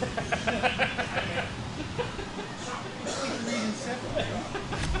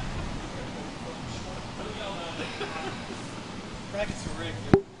 Brackets are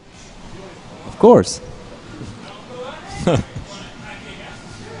rigged. of course. Are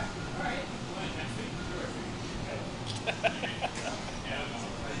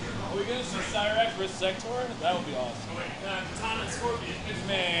we gonna see Cyrax versus Sector? That would be awesome. Katana and Scorpion.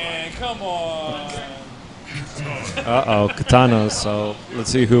 Man, come on. Uh-oh, Katana. So let's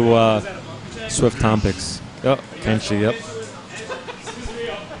see who Swift Tom picks. Yep, Kenshi, yep.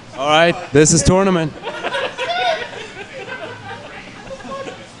 All right, this is tournament.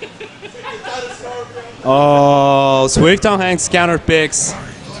 Oh, Swift Tom Hanks counter picks.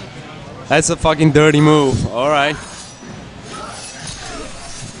 That's a fucking dirty move. All right.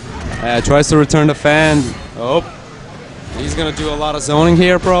 Tries to return the fan. Oh, he's gonna do a lot of zoning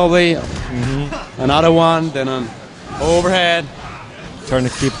here probably. Another one, then an overhead. Trying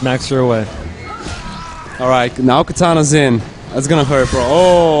to keep Maxter away. All right, now Katana's in. That's gonna hurt, bro.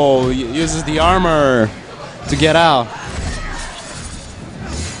 Oh, uses the armor to get out.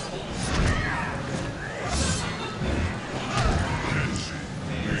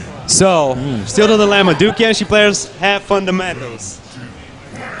 So, still the dilemma. Do Kenshi players have fundamentals?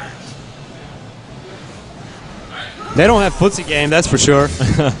 They don't have footsie game, that's for sure.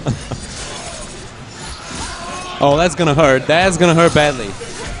 Oh, that's gonna hurt. That's gonna hurt badly.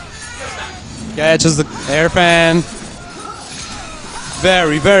 Catches the air fan.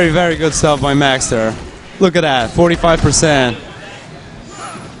 Very, very, very good stuff by Maxter. Look at that, 45%.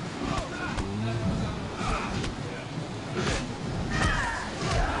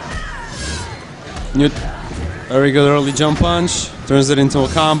 Very good early jump punch. Turns it into a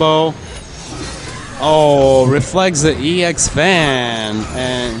combo. Oh, reflects the EX fan.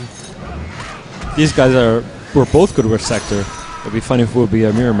 And These guys were both good with Sector. It'd be funny if it would be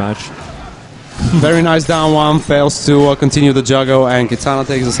a mirror match. very nice down one. Fails to continue the juggle. And Katana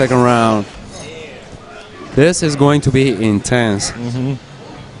takes the second round. This is going to be intense.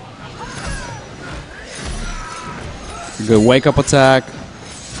 Good wake up attack.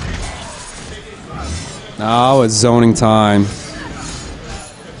 Now it's zoning time.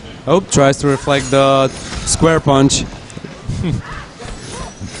 Oh, tries to reflect the square punch.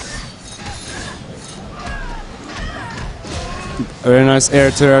 Very nice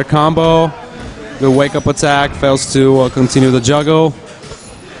air to air combo. Good wake up attack. Fails to continue the juggle.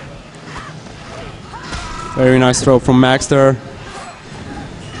 Very nice throw from Maxter.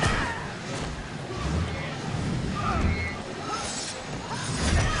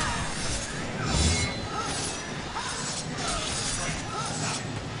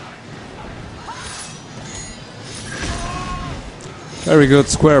 Very good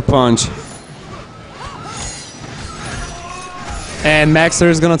square punch. And Maxter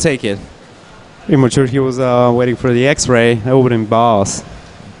is gonna take it. Pretty much sure he was waiting for the X-ray. That would have been boss.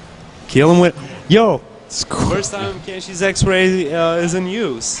 Kill him with... Yo! First time Kenshi's X-ray is in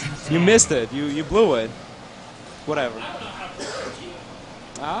use. You missed it. You blew it. Whatever.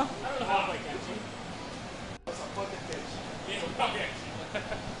 Huh?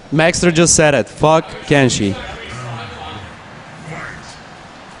 Maxter just said it. Fuck Kenshi.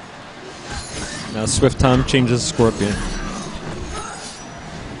 Now Swift Tom changes Scorpion.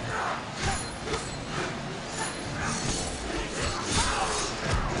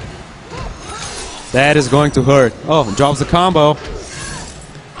 That is going to hurt. Oh, drops the combo.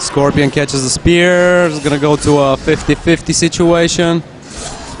 Scorpion catches the spear. Is going to go to a 50-50 situation.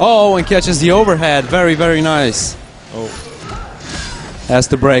 Oh, and catches the overhead. Very, very nice. Oh. Has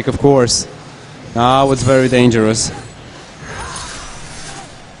to break, of course. Now it's very dangerous.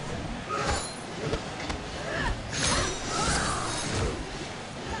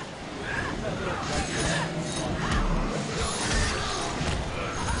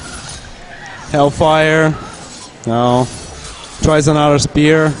 Hellfire. No. Tries another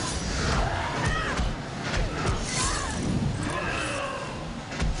spear.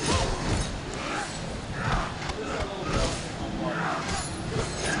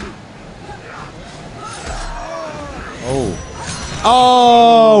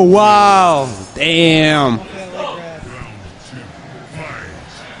 Oh, wow. Damn.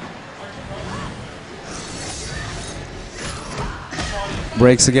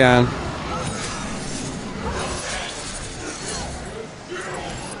 Breaks again.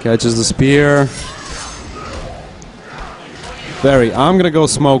 Catches the spear. Very. I'm going to go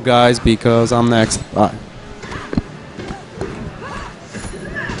smoke, guys, because I'm next. Bye.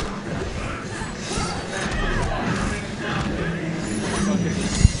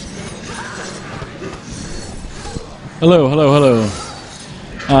 Hello, hello, hello.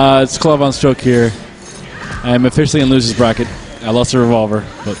 It's Club on Stroke here. I am officially in losers bracket. I lost a revolver,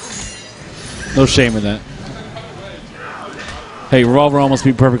 but no shame in that. Hey, revolver almost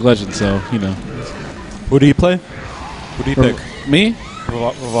beat Perfect Legend, so you know. Who do you play? Who do you pick? Me?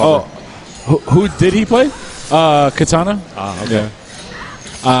 Revolver. Oh, who did he play? Katana. Ah, okay.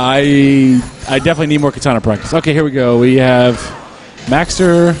 Yeah. I definitely need more Katana practice. Okay, here we go. We have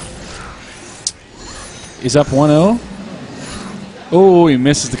Maxter is up 1-0. Oh, he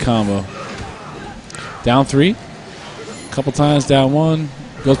misses the combo. Down 3. Couple times, down 1.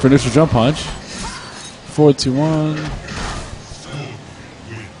 Goes for neutral jump punch. Forward 2-1.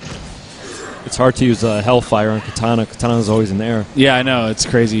 It's hard to use Hellfire on Katana. Katana's always in the air. Yeah, I know. It's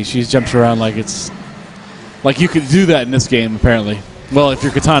crazy. She jumps around like it's... Like you could do that in this game, apparently. Well, if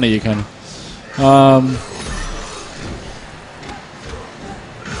you're Katana, you can.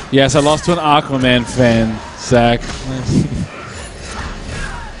 Yes, I lost to an Aquaman fan, Zach.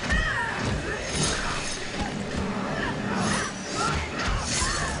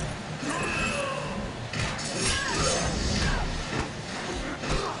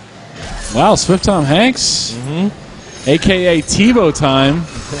 Wow, Swift Tom Hanks, a.k.a. Tebow time.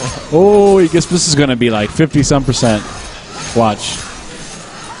 Oh, I guess this is going to be like 50-some%. Watch.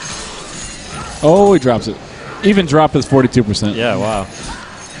 Oh, he drops it. Even drop is 42%. Yeah, wow.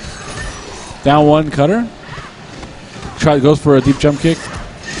 Down 1, cutter. Goes for a deep jump kick.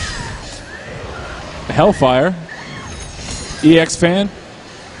 Hellfire. EX fan.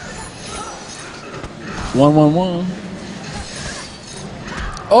 1-1-1.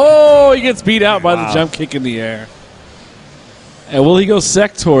 Oh, he gets beat out by the jump kick in the air. And will he go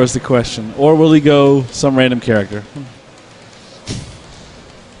Sector is the question. Or will he go some random character?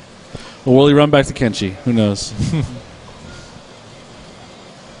 Or will he run back to Kenshi? Who knows?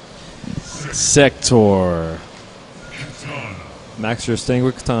 Sector. Maxter staying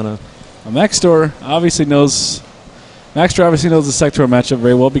with Katana. Maxter obviously knows the Sector matchup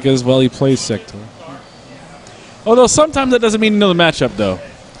very well because, well, he plays Sector. Although sometimes that doesn't mean you know the matchup, though.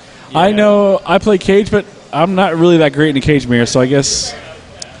 Yeah. I know I play Cage, but I'm not really that great in the Cage mirror, so I guess it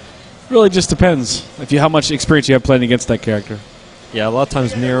really just depends how much experience you have playing against that character. Yeah, a lot of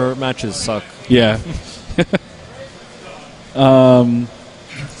times mirror matches suck. Yeah.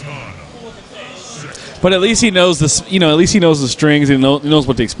 But at least he knows this. You know, at least he knows the strings and he knows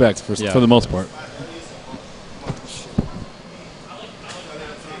what to expect for the most part.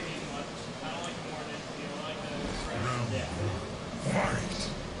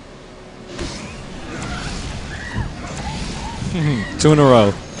 Two in a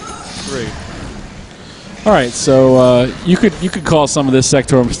row. 3. All right, so you could call some of this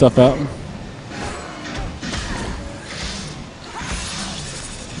Sector stuff out.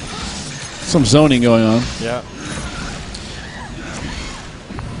 Some zoning going on. Yeah.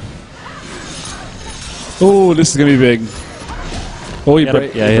 Oh, this is gonna be big. Oh, he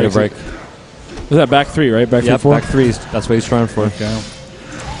break. Yeah, he hit a break. Was that back 3, right? Back 3-4? Back 3. That's what he's trying for. Okay.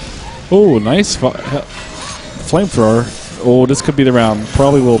 Oh, nice flamethrower. Oh, this could be the round.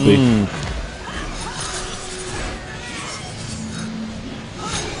 Probably will be.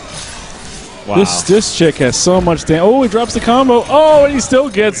 Wow. This chick has so much damage. Oh, he drops the combo. Oh, and he still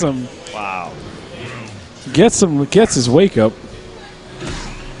gets him. Wow. Gets his wake up.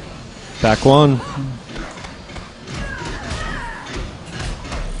 Back 1.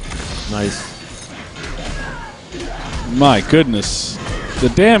 Nice. My goodness. The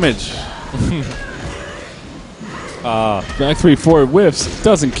damage. Back 3-4 whiffs.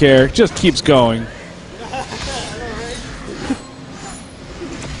 Doesn't care. Just keeps going.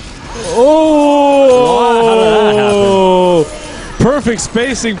 Oh! Perfect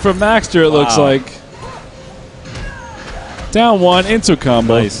spacing from Maxter, it looks like. Down 1 into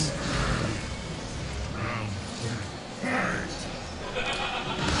combo. Nice.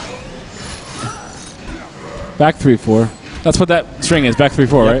 Back 3-4. That's what that string is. Back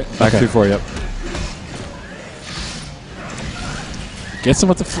 3-4, Yep, right? Back Okay. 3-4, yep. Gets him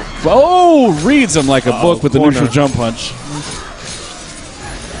with the. Reads him like a book with the corner. neutral jump punch.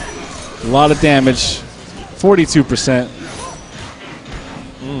 A lot of damage. 42%.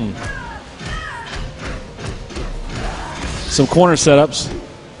 Some corner setups.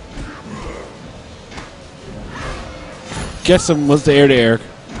 Gets him with the air-to-air.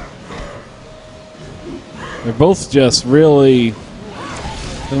 They're both just really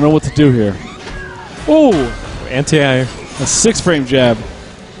don't know what to do here. Ooh! Anti-air. A 6-frame jab.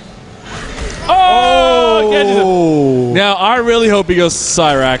 Oh! Catches him. Now, I really hope he goes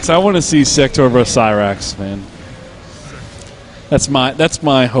Cyrax. I want to see Sector versus Cyrax, man. That's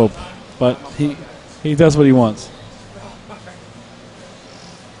my hope. But he does what he wants.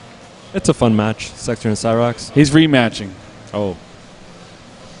 It's a fun match, Sector and Cyrax. He's rematching. Oh.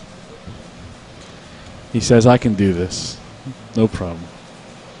 He says, I can do this. No problem.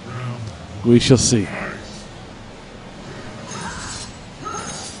 We shall see.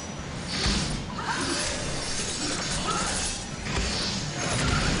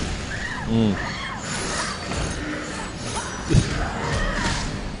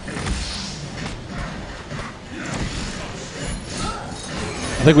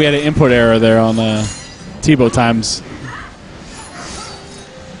 I think we had an input error there on Tebow times.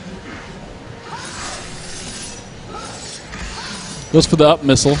 Goes for the up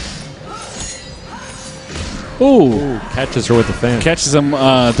missile. Ooh. Catches her with the fan. Catches him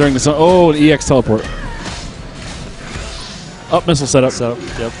during the... Oh, an EX teleport. Up missile setup.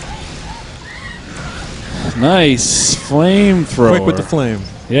 Yep. Nice. Flamethrower. Quick with the flame.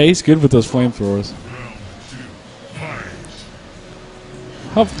 Yeah, he's good with those flamethrowers.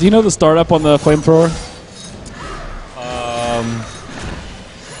 Do you know the startup on the flamethrower? I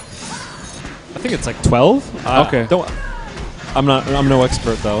think it's like 12. Okay. I'm no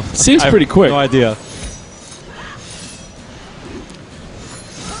expert though. Seems I have pretty quick. No idea.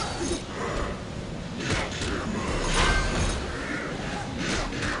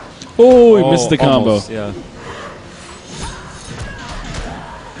 Oh, he missed the combo. Almost, yeah.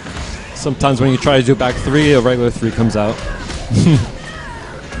 Sometimes when you try to do back 3, a regular 3 comes out.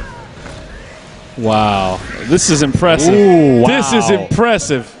 Wow. This is impressive. Ooh, wow. This is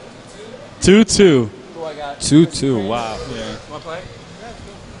impressive. 2-2. 2-2. Wow.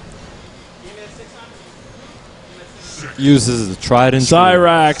 Uses the tried and true.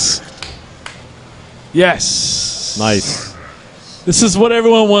 Cyrax. Yes. Nice. This is what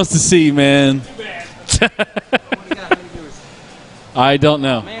everyone wants to see, man. I don't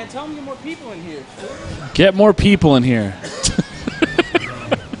know. Man, tell me more people in here. Get more people in here.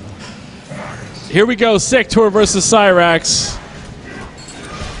 Here we go. Sector versus Cyrax.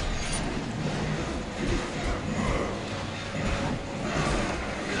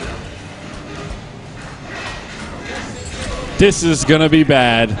 This is going to be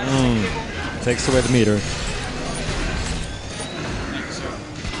bad. Takes away the meter.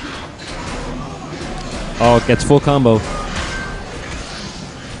 Oh, it gets full combo.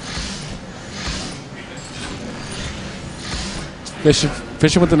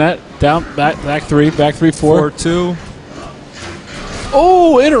 Fishing with the net. Down, back 3, back 3-4. 4-2.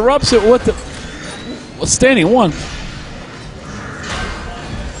 Oh, interrupts it. What the? Standing 1.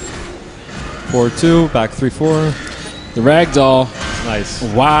 4-2. Back 3-4. The ragdoll. Nice.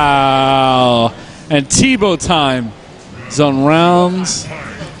 Wow. And Tebow time. He's on round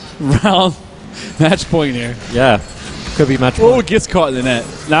match point here. Yeah. Could be match Oh, point. gets caught in the net.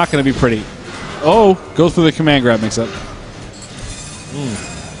 Not going to be pretty. Oh, goes for the command grab mix-up.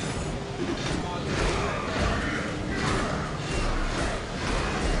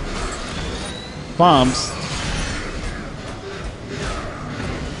 Bombs.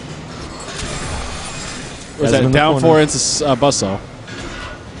 Was that down 4 into buzzsaw?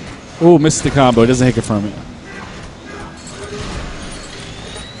 Ooh, missed the combo. Doesn't hit it from it.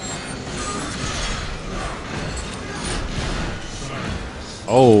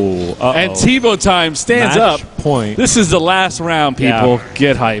 Oh, uh-oh. And Tebow time stands Match up. point. This is the last round, people. Yeah.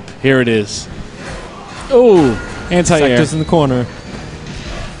 Get hype. Here it is. Ooh, anti-air. Sector's in the corner.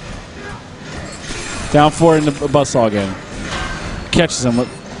 Down 4 in the buzzsaw again. Catches him.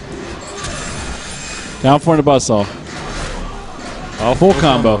 Down 4 in the buzzsaw. Oh, Full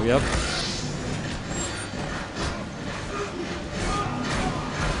combo. Yep.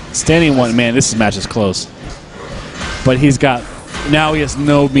 Standing 1. Man, this match is close. But he's got... Now he has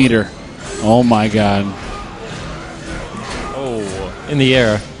no meter. Oh, my God. Oh, in the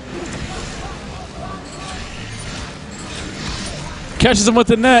air. Catches him with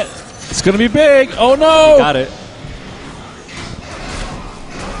the net. It's going to be big. Oh, no. Got it.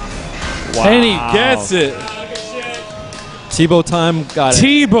 Wow. And he gets it. Tebow time. Got it.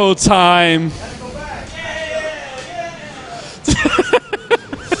 Tebow time.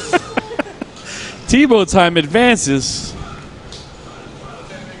 Tebow time advances.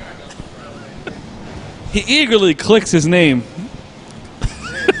 He eagerly clicks his name.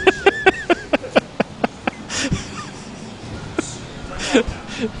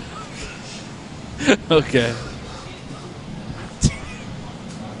 Okay. Yeah,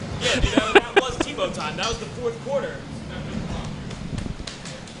 dude, that was Tebow time. That was the fourth quarter.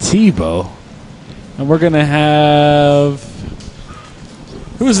 Tebow. And we're going to have...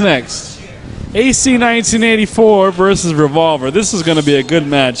 Who's next? AC 1984 versus Revolver. This is going to be a good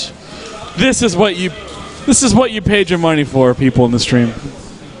match. This is what you paid your money for, people in the stream.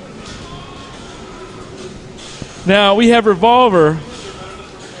 Now, we have Revolver.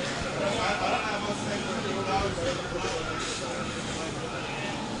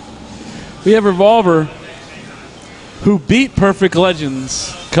 We have Revolver, who beat Perfect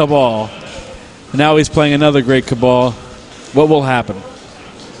Legends Cabal. And now he's playing another great Cabal. What will happen?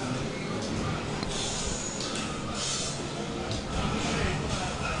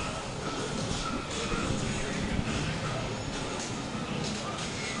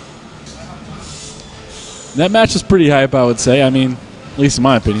 That match is pretty hype, I would say. I mean, at least in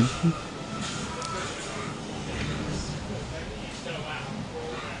my opinion.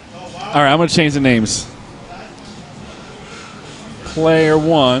 All right, I'm going to change the names. Player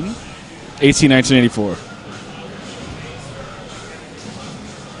 1, AC 1984.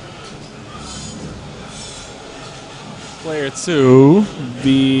 Player 2,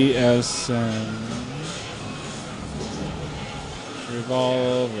 VSM.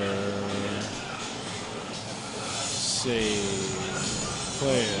 Revolver. Save.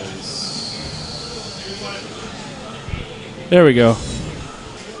 Players. There we go.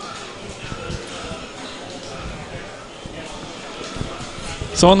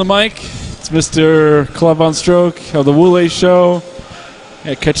 So on the mic, it's Mr. Club on Stroke of the Wule Show.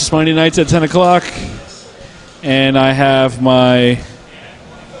 Catch us Monday nights at 10 o'clock. And I have my,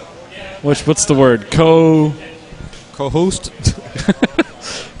 what's the word? Co-host?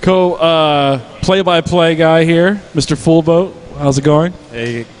 Play-by-play guy here, Mr. Fullboat. How's it going?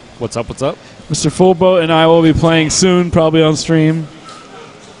 Hey, what's up, what's up? Mr. Fullboat and I will be playing soon, probably on stream.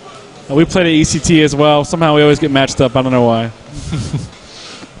 We played at ECT as well. Somehow we always get matched up. I don't know why.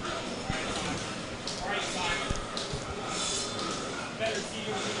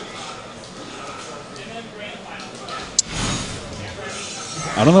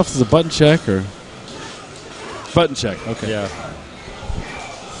 I don't know if it's a button check or... Button check, okay. Yeah.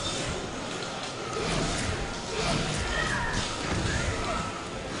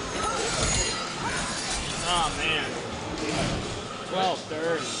 Oh, man.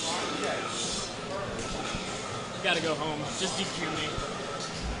 12-3. You gotta go home. Just DQ me.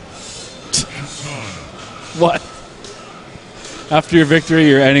 What? After your victory,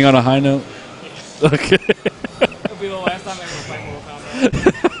 you're ending on a high note? Okay. It'll be the last time I ever play Mortal Kombat.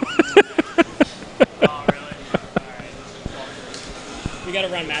 Oh, really? Alright. We gotta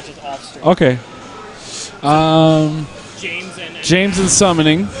run matches off stream. Okay. James and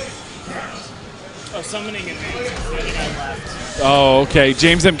Summoning. Oh, Summoning and the other guy left. Oh, okay.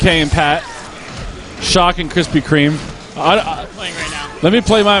 James MK and Pat. Shock and Krispy Kreme. They're playing right now. Let me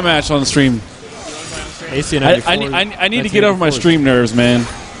play my match on the stream. You want to play on stream? AC I need to get over my stream nerves, man.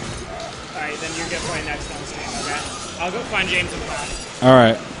 Alright, then you're gonna play next on stream, okay? I'll go find James and Pat. All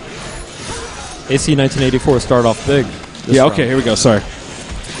right. AC 1984 start off big. Yeah, okay, here we go. Sorry.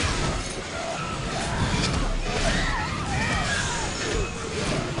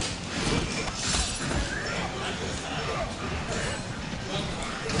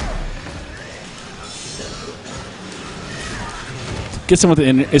 Get some with the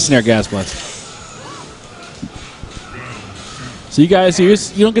instant air gas blast. So you guys, you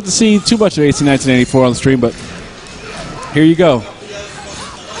don't get to see too much of AC 1984 on the stream, but here you go.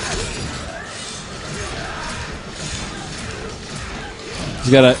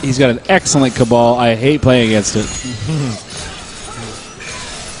 He's got an excellent Cabal. I hate playing against it.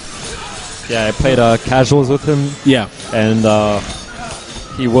 Yeah, I played casuals with him. Yeah. And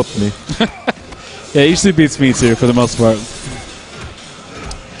he whooped me. Yeah, he usually beats me too, for the most part.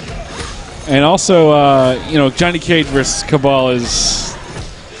 And also, Johnny Cage versus Cabal is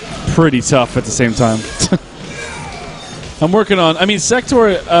pretty tough at the same time. I'm working on... I mean,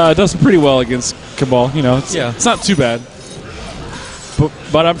 Sector does pretty well against Cabal. It's not too bad.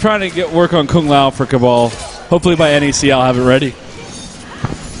 But I'm trying to work on Kung Lao for Cabal. Hopefully by NEC I'll have it ready.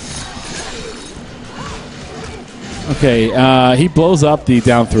 Okay, he blows up the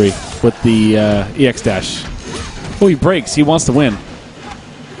down 3 with the EX dash. Oh, he breaks. He wants to win.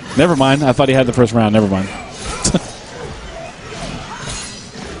 Never mind. I thought he had the first round. Never mind.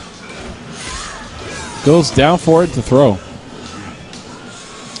 Goes down for it to throw.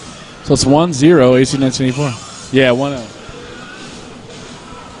 So it's 1-0, AC 1984. Yeah, 1-0.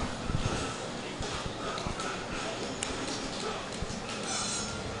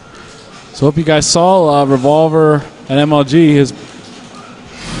 So hope you guys saw Revolver and MLG, his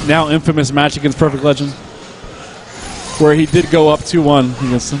now infamous match against Perfect Legend, where he did go up 2-1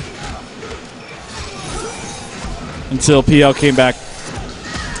 against him. Until PL came back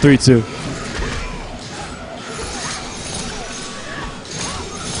 3-2.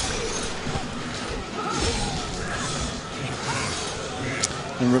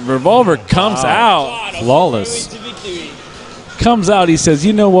 And Revolver comes out. Flawless. Comes out, he says,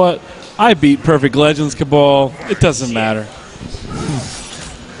 you know what? I beat Perfect Legends, Cabal. It doesn't matter.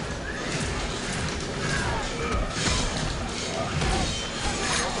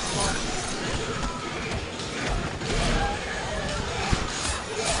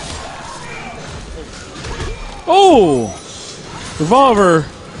 Oh! Revolver.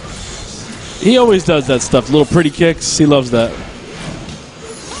 He always does that stuff. Little pretty kicks. He loves that.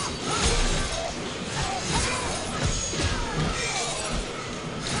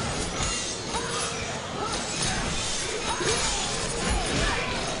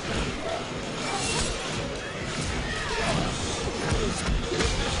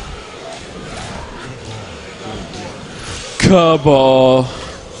 Cabal.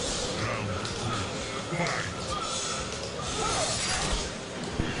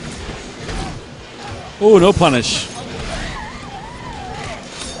 Oh, no punish.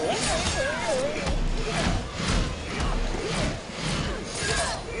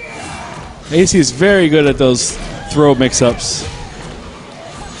 AC is very good at those throw mix-ups.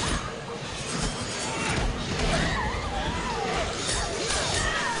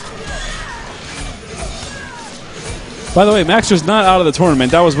 By the way, Maxter's not out of the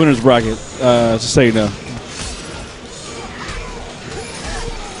tournament. That was winner's bracket, just so you know.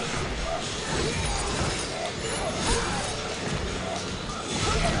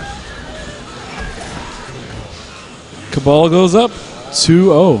 Cabal goes up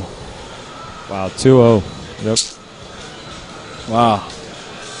 2-0. Wow, 2-0. Yep. Wow.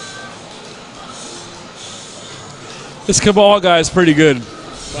 This Cabal guy is pretty good.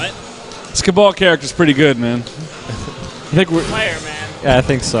 What? This Cabal character's pretty good, man. I think we're Player, man. Yeah, I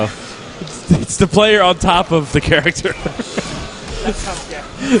think so. it's the player on top of the character. That sounds gay.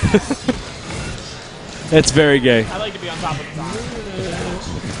 It's very gay. I like to be on top of the top.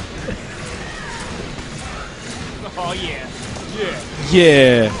 Oh, yeah. Yeah.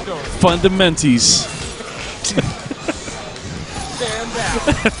 Yeah. Fundamenties. Stand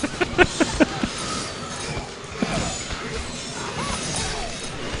down.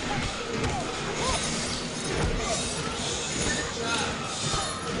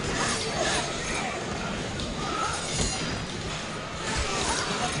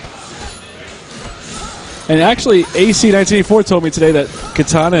 And actually, AC 1984 told me today that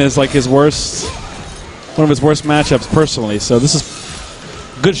Katana is like his worst, one of his worst matchups personally. So this is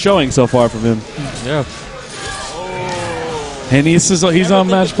good showing so far from him. Yeah. And he's on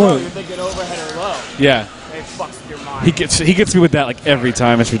match point. You're thinking overhead or low. Yeah, It fucks with your mind. he gets me with that like every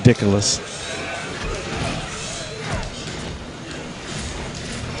time. It's ridiculous.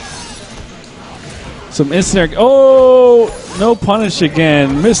 Some instant. Oh, no punish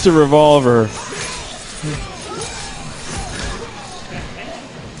again, Mr. Revolver.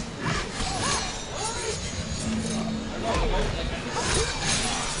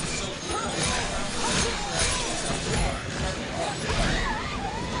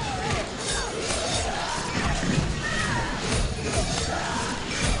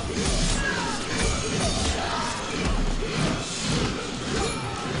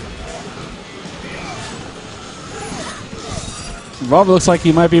 Revolver looks like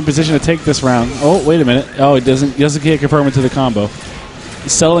he might be in position to take this round. Oh, wait a minute. Oh, he doesn't get confirmed into the combo.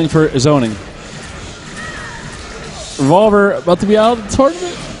 He's settling for zoning. Revolver about to be out of the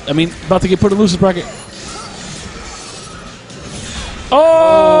tournament? I mean, about to get put in loser's bracket.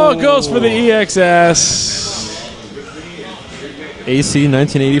 Oh, goes for the EXS. AC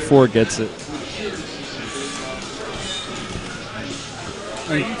 1984 gets it.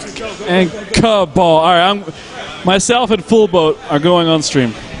 And Cabal. All right, myself and Full Boat are going on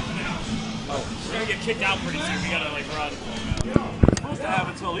stream. We're gonna get kicked out pretty soon. We gotta like run. We're supposed to have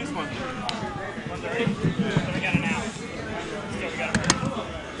until at least 1:30. But we got an hour. Still, we gotta hurry.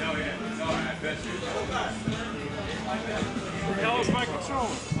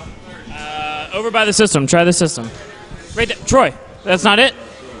 Over by the system. Try the system. Right there. Troy, that's not it?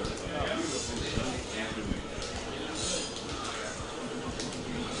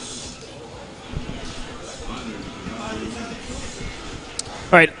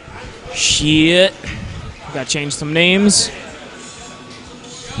 All right. Shit. Got to change some names.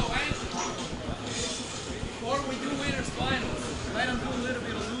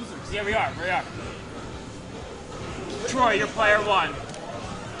 Yeah, we are. Troy, you're player 1.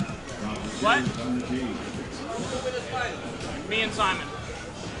 What? Me and Simon.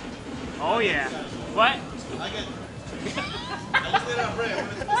 Oh, yeah. What?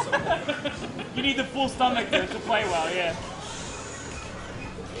 You need the full stomach to play well, yeah.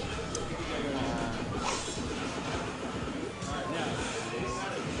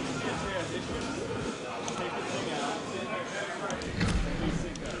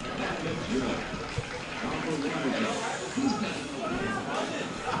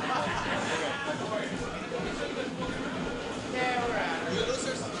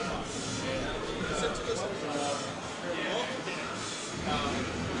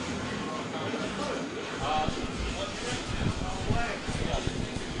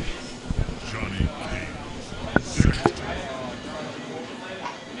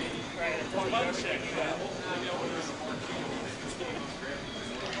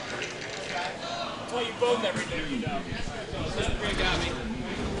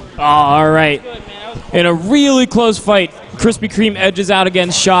 All right. In a really close fight, Krispy Kreme edges out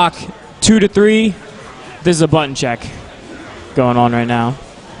against Shock 2-3. This is a button check going on right now.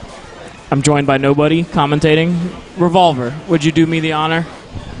 I'm joined by nobody commentating. Revolver, would you do me the honor?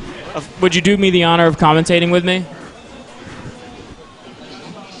 Of commentating with me?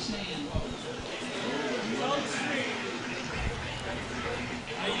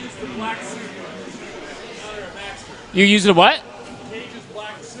 You used a what?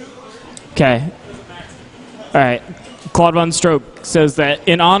 Okay. All right. Claude Von Stroke says that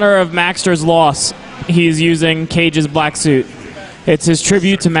in honor of Maxter's loss, he's using Cage's black suit. It's his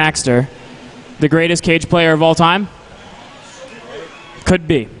tribute to Maxter, the greatest Cage player of all time. Could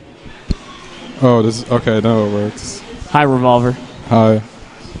be. Oh, this is okay. No, it works. Hi, Revolver. Hi.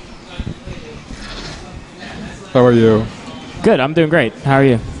 How are you? Good. I'm doing great. How are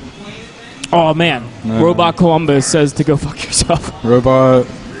you? Oh man. Robot Columbus says to go fuck yourself. Robot,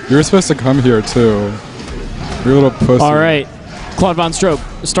 you were supposed to come here too. You're a little pussy. All right. Claude Von Stroke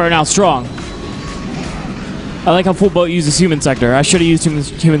starting out strong. I like how Full Boat uses Human Sector. I should have used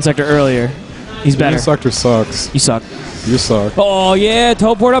Human Sector earlier. He's better. Human Sector sucks. You suck. You suck. Oh yeah,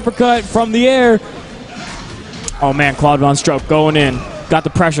 teleport uppercut from the air. Oh man, Claude Von Stroke going in. Got the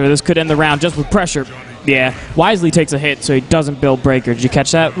pressure. This could end the round just with pressure. Yeah. Wisely takes a hit so he doesn't build breaker. Did you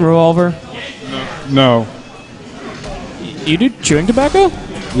catch that, Revolver? No. You do chewing tobacco?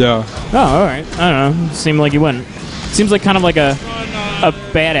 Yeah. Oh, all right. I don't know. Seemed like you wouldn't. Seems like kind of like a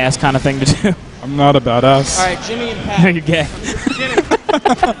badass kind of thing to do. I'm not a badass. All right, Jimmy and Pat. You're gay.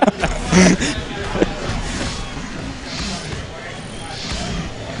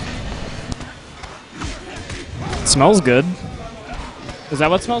 It smells good. Is that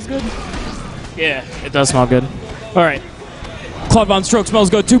what smells good? Yeah, it does smell good. All right. Claude Von Stroke smells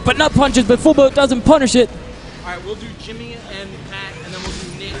good too, but not punches, but Full Boat doesn't punish it. All right, we'll do Jimmy and Pat, and then we'll do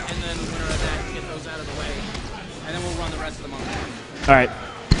Nick, and then winner of that to get those out of the way. And then we'll run the rest of them on. All right.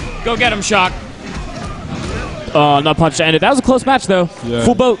 Go get him, Shock. Oh, not punch to end it. That was a close match, though. Yeah.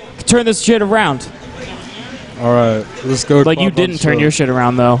 Full Boat, turn this shit around. All right, let's go. Like, you didn't turn your shit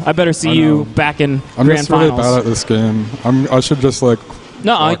around, though. I better see you back in I'm grand just really finals. bad at this game. I should just, like...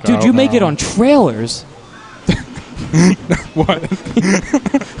 No, dude, you make it on trailers. What?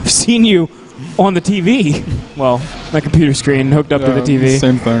 I've seen you on the TV. Well, my computer screen hooked up to the TV.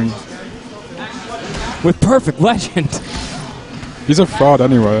 Same thing. With Perfect Legend. He's a fraud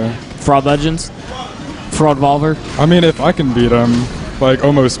anyway. Fraud Legends? Fraud Volver? I mean, if I can beat him, like,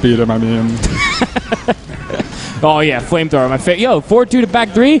 almost beat him, I mean... Oh, yeah, Flamethrower. My yo, 4-2 to back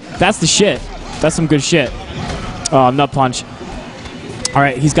 3? That's the shit. That's some good shit. Oh, nut punch. All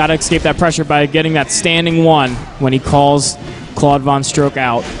right, he's got to escape that pressure by getting that standing one when he calls Claude Von Stroke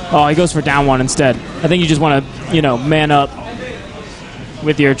out. Oh, he goes for down one instead. I think you just want to, man up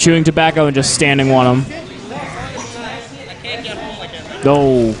with your chewing tobacco and just standing one him.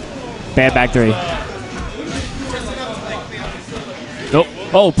 No. Bad back 3. Nope.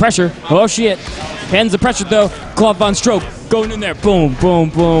 Oh, pressure. Oh, shit. Ends the pressure, though. Claude Von Stroke going in there. Boom, boom,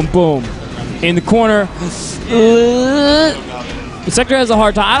 boom, boom. In the corner. Sector has a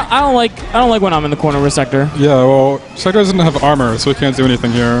hard time. I don't like when I'm in the corner with Sector. Yeah, well, Sector doesn't have armor, so he can't do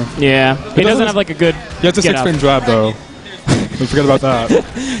anything here. Yeah, he doesn't have like a good. He has a 6-frame jab, though. Don't forget about that.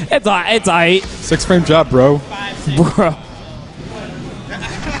 It's aight. 6-frame jab, bro. Bro.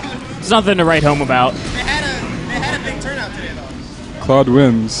 There's nothing to write home about. They had a big turnout today, though. Claude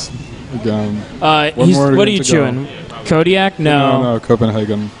wins again. One more What are game you to go. chewing? Kodiak? No. No,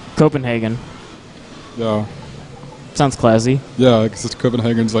 Copenhagen. Copenhagen. Yeah. Sounds classy. Yeah, because it's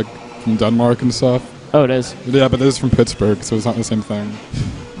Copenhagen's like from Denmark and stuff. Oh, it is. Yeah, but this is from Pittsburgh, so it's not the same thing.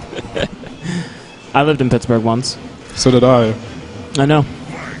 I lived in Pittsburgh once. So did I. I know.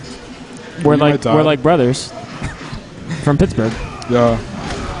 We're You might like die. brothers from Pittsburgh. Yeah.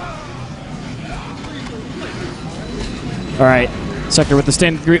 All right, Sector with the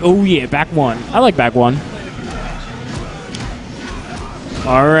standard 3. Oh yeah, back 1. I like back 1.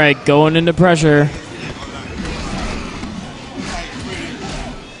 All right, going into pressure.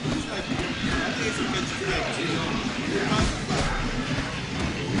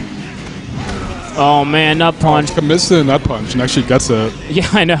 Oh man, nut punch. I missed the nut punch and actually gets it. Yeah,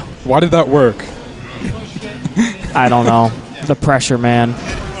 I know. Why did that work? I don't know. The pressure, man.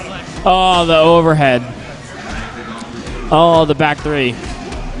 Oh, the overhead. Oh, the back 3.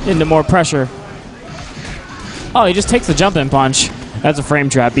 Into more pressure. Oh, he just takes the jump-in punch. That's a frame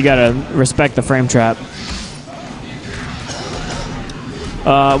trap. You gotta respect the frame trap.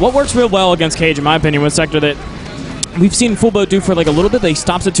 What works real well against Cage, in my opinion, with Sector that we've seen Fullboat do for like a little bit, but he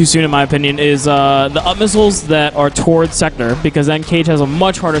stops it too soon, in my opinion, is the up missiles that are towards Sector, because then Cage has a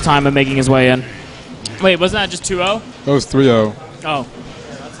much harder time of making his way in. Wait, wasn't that just 2-0? That was 3-0. Oh.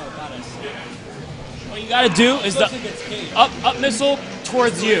 What you gotta do is the up missile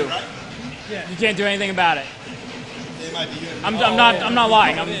towards you. You can't do anything about it. I'm not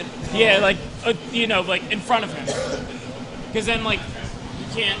lying. Like in front of him. Because then like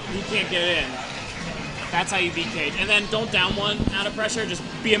he can't get it in. That's how you beat Cage. And then don't down one out of pressure. Just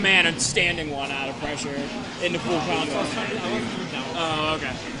be a man and standing one out of pressure into full combo. Oh,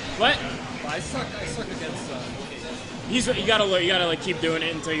 okay. What? I suck against You gotta like keep doing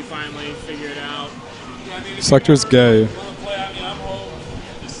it until you finally figure it out. Sector's gay.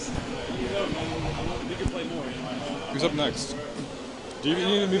 Who's up next? Do you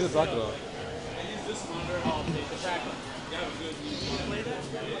need to move the bracket up?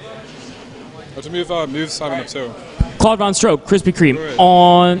 Or to move Simon up too. Claude Von Stroke, Krispy Kreme Wait.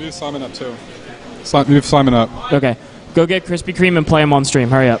 on. Move Simon up too. Move Simon up. Okay, go get Krispy Kreme and play him on stream.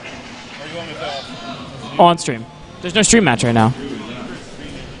 Hurry up. On stream. There's no stream match right now.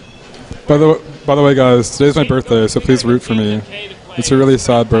 By the way, guys, today's my birthday, so please root for me. It's a really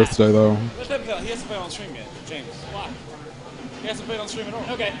sad birthday, though. He hasn't played on stream yet, James. Why? He hasn't played on stream at all.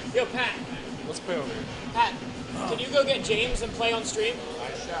 Okay, yo Pat. Let's play over here. Pat, can you go get James and play on stream?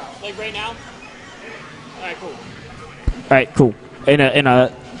 I shall. Like right now? Alright, cool. Alright, cool. In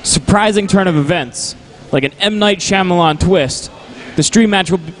a surprising turn of events, like an M. Night Shyamalan twist, the stream match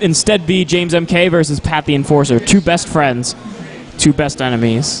will instead be James MK versus Pat the Enforcer. 2 best friends, 2 best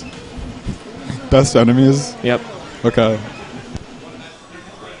enemies. Best enemies? Yep. Okay.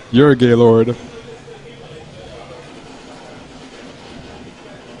 You're a gay lord.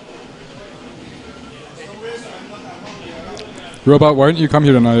 Robot, why didn't you come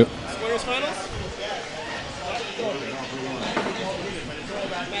here tonight? Winners finals?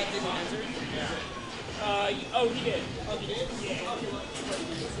 Oh, he did.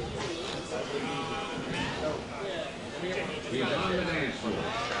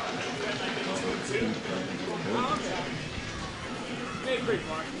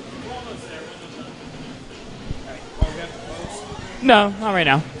 No, not right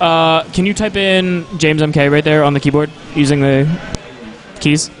now. Can you type in James MK right there on the keyboard using the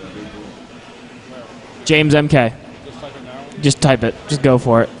keys? James MK. Just type it. Just go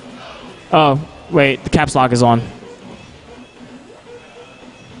for it. Oh, wait. The caps lock is on.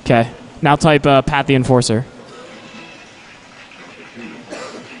 Okay. Now type Pat the Enforcer.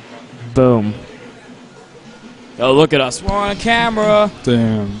 Boom. Oh, look at us. We're on camera.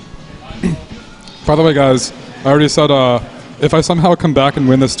 Damn. By the way, guys, I already said if I somehow come back and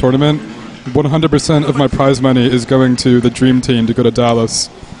win this tournament, 100% of my prize money is going to the Dream Team to go to Dallas.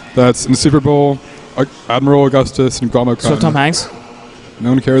 That's in Super Bowl, Admiral Augustus, and Guamacon. So Tom Hanks?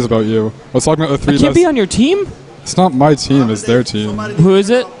 No one cares about you. I was talking about the 3 I can't be on your team? It's not my team, it's their team. Who is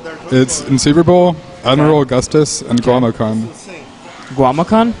it? It's in Super Bowl, Admiral Augustus, and Guamacon.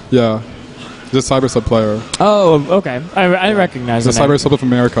 Guamacon? Yeah. He's a Cyber Sub player. Oh, okay. I recognize He's the a name. Cyber Sub of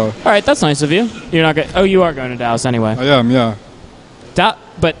America. All right, that's nice of you. You're not going. Oh, you are going to Dallas anyway. I am, yeah.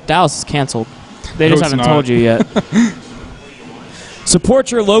 But Dallas is canceled. They No, just it's haven't not. told you yet.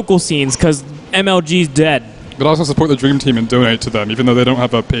 Support your local scenes because MLG's dead. but also support the Dream Team and donate to them, even though they don't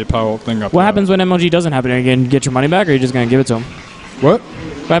have a PayPal thing up What there. happens when MLG doesn't happen? Are you going to get your money back, or are you just going to give it to them? What?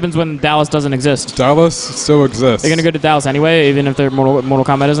 What happens when Dallas doesn't exist? Dallas still exists. They're going to go to Dallas anyway, even if their Mortal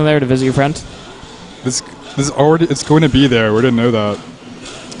Kombat isn't there to visit your friend? This is already. It's going to be there. We didn't know that.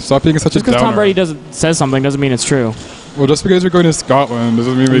 Stop being such Just a downer. because Tom Brady says something doesn't mean it's true. Well, just because you're going to Scotland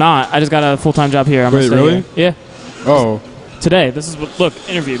doesn't mean I'm not. I just got a full-time job here. I'm Wait, gonna stay really? Here. Yeah. Oh. Today. This is what. Look,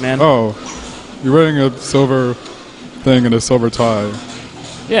 interview, man. Oh. You're wearing a silver thing and a silver tie.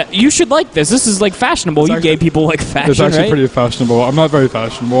 Yeah, you should like this. This is like fashionable. You gay people like fashion, It's actually right? pretty fashionable. I'm not very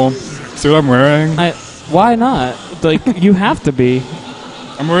fashionable. See what I'm wearing? Why not? Like, you have to be.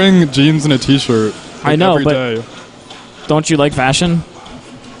 I'm wearing jeans and a t-shirt. Like, I know, every but day. don't you like fashion?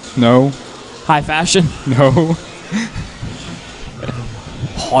 No. High fashion? No.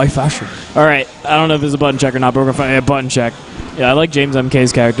 High fashion. All right. I don't know if there's a button check or not, but we're going to find a button check. Yeah, I like James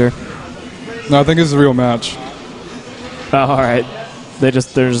MK's character. No, I think it's a real match. Oh, all right. They're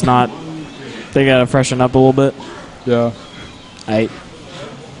just not. They got to freshen up a little bit. Yeah. I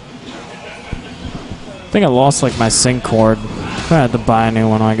think I lost like my sync cord. I'm going to have to buy a new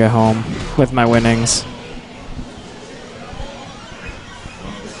one when I get home with my winnings.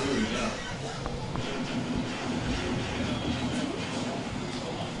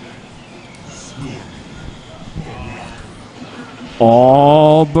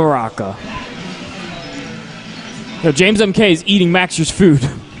 All Baraka. Yo, James MK is eating Maxter's food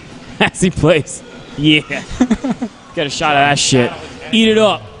as he plays. Yeah. Get a shot of that shit. Eat it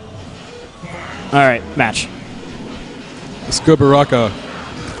up. All right, match. Let's go, Baraka.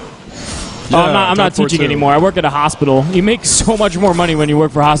 I'm not teaching anymore. I work at a hospital. You make so much more money when you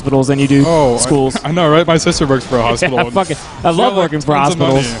work for hospitals than you do schools. I know, right? My sister works for a hospital. Yeah, I love working for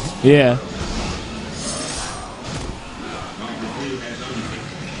hospitals. Yeah.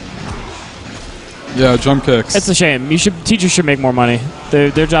 Yeah, jump kicks. It's a shame. Teachers should make more money.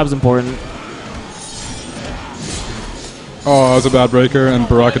 Their job's important. Oh, that was a bad breaker, and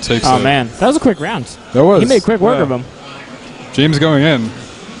Baraka takes it. Oh, man. That was a quick round. That was. He made quick work of him. James going in.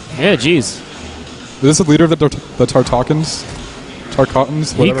 Yeah, jeez. Is this the leader of the Tarkatans?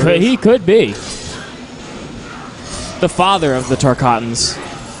 Tarkatans? He could be. The father of the Tarkatans.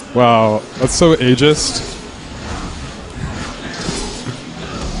 Wow, that's so ageist.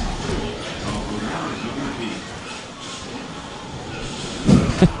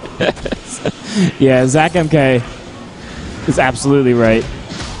 Yeah, Zach MK is absolutely right.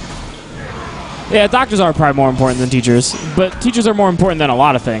 Yeah, doctors are probably more important than teachers, but teachers are more important than a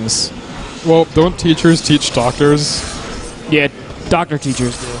lot of things. Well, don't teachers teach doctors? Yeah, doctor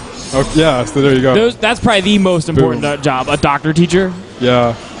teachers do. Oh, yeah, so there you go. That's probably the most important job, a doctor teacher.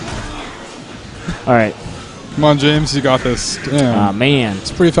 Yeah. All right. Come on, James, you got this. Damn. Aw, man.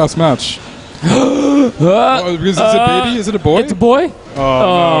 It's a pretty fast match. Oh, is it a baby? Is it a boy? It's a boy? Oh,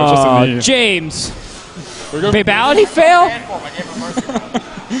 no, it's just a knee. James. Babality fail?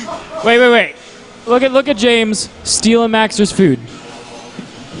 Wait. Look at James stealing Maxter's food.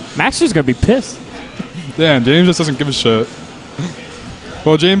 Maxter's gonna be pissed. Damn, James just doesn't give a shit.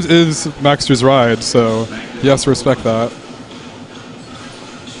 Well, James is Maxter's ride, so he has to respect that.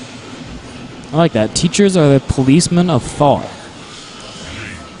 I like that. Teachers are the policemen of thought.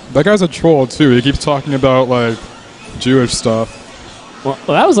 That guy's a troll, too. He keeps talking about, like, Jewish stuff. Well,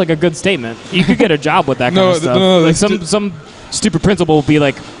 that was like a good statement. You could get a job with that kind of stuff. No, like some stupid principal will be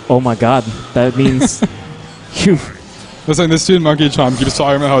like, "Oh my God, that means you." Listen, this dude Monkey Chomp keeps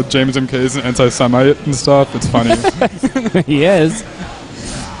talking about how James MK is an anti-Semite and stuff. It's funny. He is.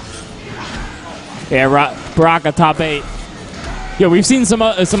 Yeah, Baraka top 8. Yo, we've seen some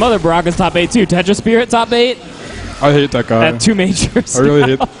other Baraka's top 8 too. Tetra Spirit top 8. I hate that guy. At 2 majors. I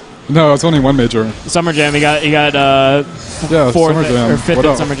really hate. No, it's only 1 major. Summer Jam. He got yeah, 4th Summer Jam. or 5th What at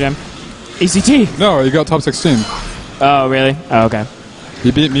else? Summer Jam. ACT. No, he got top 16. Oh, really? Oh, okay.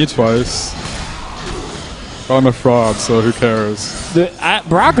 He beat me twice. But I'm a fraud, so who cares?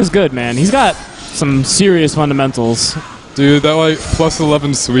 Baraka's good, man. He's got some serious fundamentals. Dude, that like plus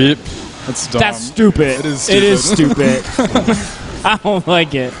 11 sweep, that's dumb. That's stupid. It is stupid. It is stupid. I don't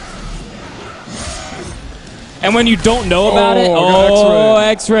like it. And when you don't know about it,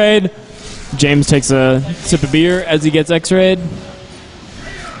 X-rayed. James takes a sip of beer as he gets X-rayed.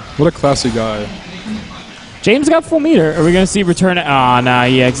 What a classy guy. James got full meter. Are we going to see return? Oh, nah,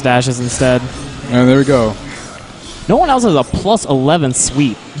 he X dashes instead. And there we go. No one else has a plus 11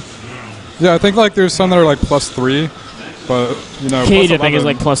 sweep. Yeah, I think like there's some that are like plus 3, but you know. Cage, I plus think, is 11.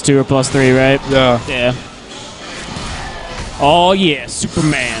 like plus 2 or plus 3, right? Yeah. Yeah. Oh, yeah,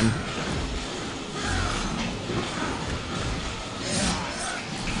 Superman.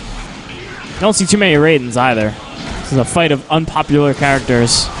 Don't see too many Raidens either. This is a fight of unpopular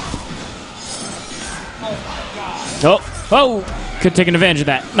characters. Oh, could take an advantage of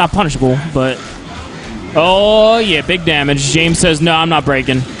that. Not punishable, but... Oh, yeah, big damage. James says, no, I'm not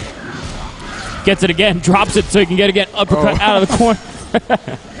breaking. Gets it again, drops it so he can get again. Uppercut out of the corner.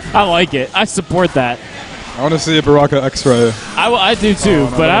 I like it. I support that. I want to see a Baraka X-ray. I do too,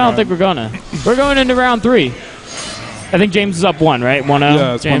 no, but I don't think we're gonna. We're going into round 3. I think James is up 1, right? 1-0?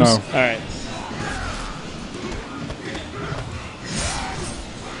 Yeah, it's James? 1-0. All right.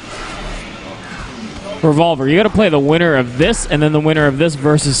 Revolver, you got to play the winner of this and then the winner of this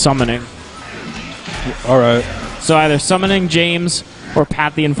versus summoning. All right. So either summoning James or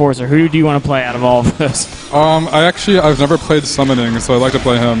Pat the Enforcer. Who do you want to play out of all of this? I've never played summoning, so I'd like to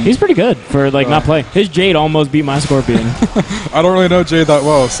play him. He's pretty good for not playing. His Jade almost beat my Scorpion. I don't really know Jade that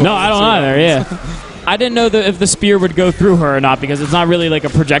well. So no, I don't either. Yeah. I didn't know if the spear would go through her or not because it's not really like a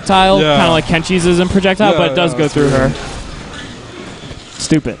projectile, kind of like Kenchi's isn't projectile, but it does go through her.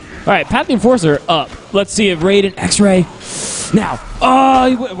 Stupid. All right, Pat the Enforcer up. Let's see if Raiden X-Ray now.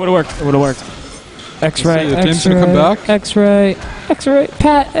 Oh, it would have worked. It would have worked. X-ray. If James gonna come back. X-ray. X-ray.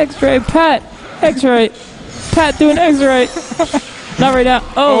 Pat. X-ray. Pat. X-ray. Pat doing X-ray. Not right now.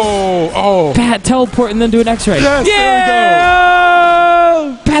 Oh. Pat teleport and then do an X-ray. Yes, there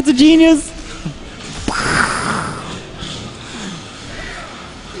we go. Pat's a genius.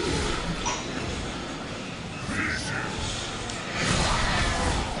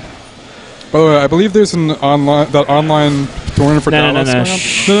 By the way, I believe there's an online tournament for Dallas.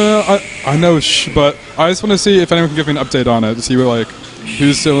 No, I know, but I just want to see if anyone can give me an update on it to see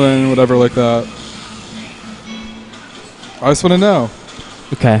who's still in, whatever like that. I just want to know.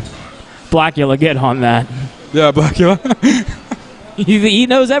 Okay, Blackula, get on that. Yeah, Blackula. He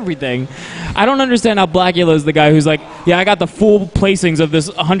knows everything. I don't understand how Blackula is the guy who's like, yeah, I got the full placings of this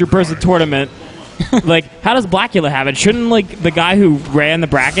 100-person tournament. Like, how does Blackula have it? Shouldn't, like, the guy who ran the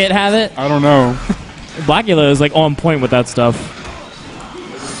bracket have it? I don't know. Blackula is, like, on point with that stuff.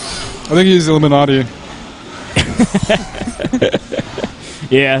 I think he's Illuminati.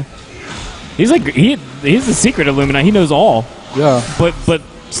 Yeah. He's like, he's the secret Illuminati. He knows all. Yeah. But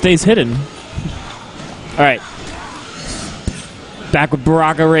stays hidden. All right. Back with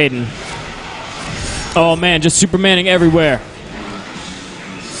Baraka Raiden. Oh, man, just Supermaning everywhere.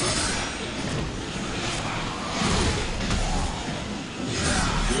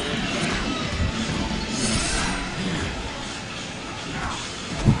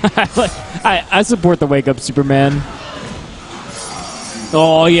 I support the wake up Superman.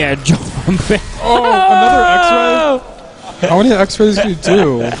 Oh yeah, jumping. Oh, another X-ray. How many X-rays do you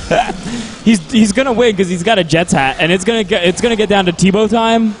do? He's gonna win because he's got a Jets hat, and it's gonna get down to Tebow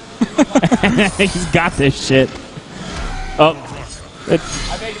time. He's got this shit. Oh, I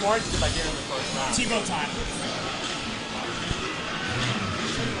made orange because I did in the first round. Tebow time.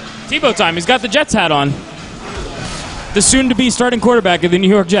 Tebow time. He's got the Jets hat on. The soon-to-be starting quarterback of the New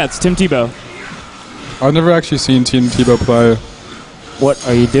York Jets, Tim Tebow. I've never actually seen Tim Tebow play. What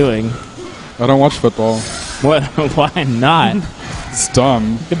are you doing? I don't watch football. What? Why not? It's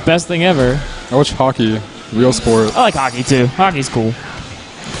dumb. The best thing ever. I watch hockey. Real sport. I like hockey, too. Hockey's cool.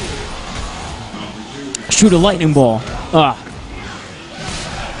 Shoot a lightning ball.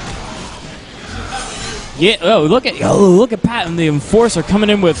 Yeah, look at Pat and the Enforcer coming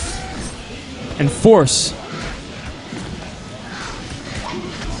in with Enforce.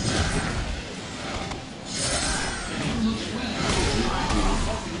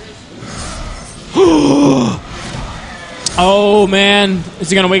 Oh man, is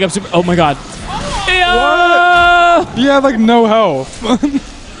he gonna wake up super? Oh my god. What? He had like no health. Why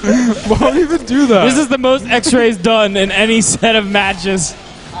would he even do that? This is the most X-rays done in any set of matches.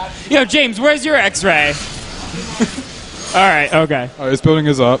 Yo, James, where's your X-ray? Alright, okay. Alright, he's building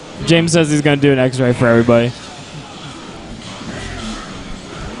his up. James says he's gonna do an X-ray for everybody.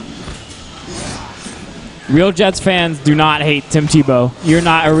 Real Jets fans do not hate Tim Tebow. You're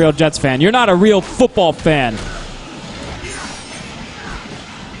not a real Jets fan. You're not a real football fan.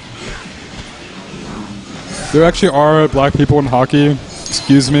 There actually are black people in hockey.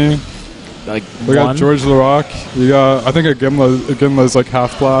 Excuse me. Like we got George LaRock. You got, I think Agimla's like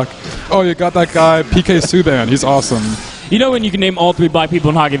half black. Oh, you got that guy PK Subban. He's awesome. You know when you can name all 3 black people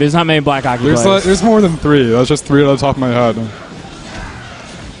in hockey, there's not many black hockey players. There's more than 3. That's just 3 on the top of my head.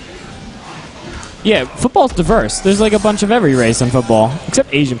 Yeah, football's diverse. There's like a bunch of every race in football,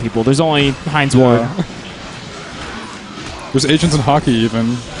 except Asian people. There's only Heinz Ward. There's Asians in hockey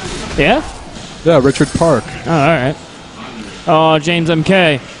even. Yeah? Yeah, Richard Park. Oh, all right. Oh, James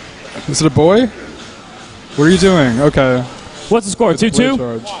MK. Is it a boy? What are you doing? Okay. What's the score?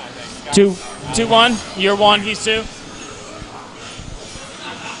 2-2? 2. 2-1. You're 1. He's 2.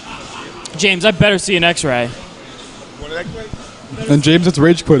 James, I better see an X-ray. And James is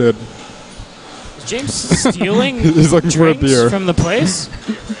rage quitted. Is James stealing He's looking for a drinks beer. from the place?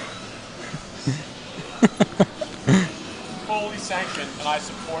 Fully sanctioned, and I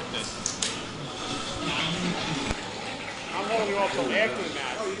support this. I'm holding you off till after the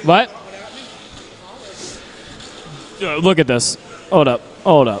match. What? Look at this. Hold up.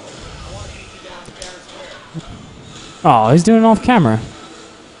 Hold up. Oh, he's doing it off camera.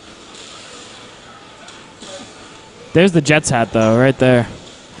 There's the Jets hat, though, right there.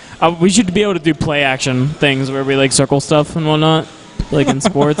 We should be able to do play action things where we like circle stuff and whatnot, like in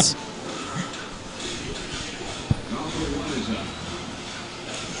sports.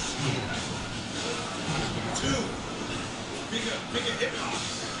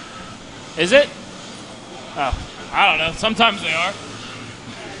 Is it? Oh, I don't know. Sometimes they are.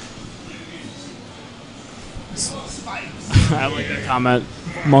 I like that comment.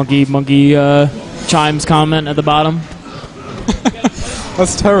 Monkey chimes comment at the bottom.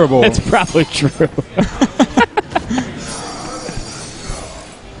 That's terrible. It's probably true.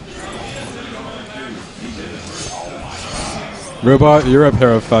 Robot, you're a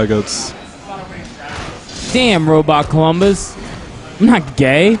pair of faggots. Damn, Robot Columbus. I'm not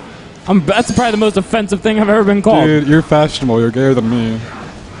gay. That's probably the most offensive thing I've ever been called. Dude, you're fashionable. You're gayer than me.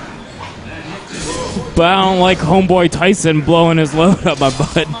 But I don't like homeboy Tyson blowing his load up my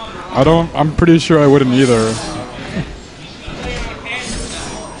butt. I'm pretty sure I wouldn't either.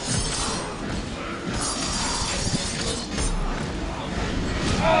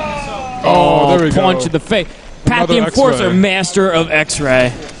 Oh, there we go. Punch in the face. Pat the Another Enforcer, X-ray. master of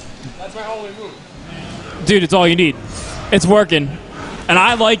X-ray. That's my holy move. Dude, it's all you need. It's working. And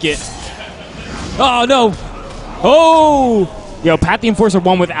I like it. Oh, no. Oh! Yo, Pat the Enforcer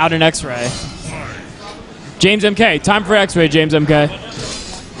won without an X-ray. James MK. Time for X-ray, James MK.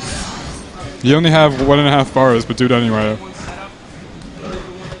 You only have 1.5 bars, but do it anyway.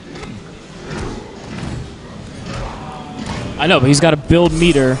 I know, but he's got to build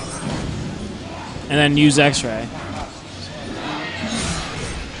meter and then use X-ray.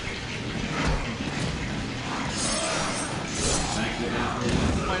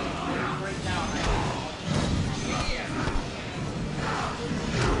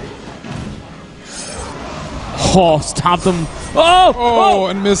 Oh, stopped him. Oh! Oh,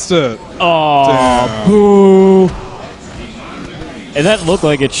 and missed it. Oh, Damn. boo. And that looked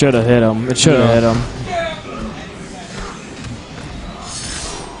like it should have hit him. It should have hit him.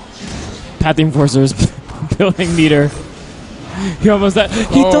 Pat the Enforcer is building meter. He almost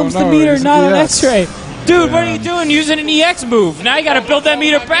he dumps the meter, it's not an EX. X-ray. Dude, what are you doing using an EX move? Now you got to build that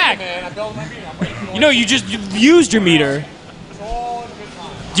meter back. You know, you just used your meter.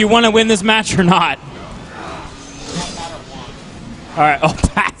 Do you want to win this match or not? All right. Oh,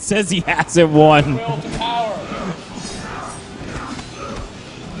 Pat says he hasn't won.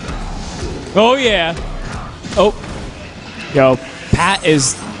 Oh, yeah. Oh. Yo, Pat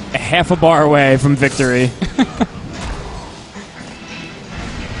is a half a bar away from victory.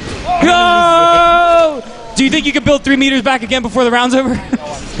 Go! Do you think you can build 3 meters back again before the round's over?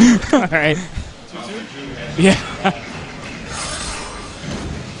 All right. Yeah.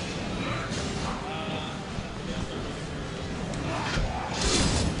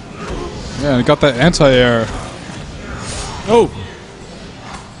 Yeah, and got that anti-air. Oh.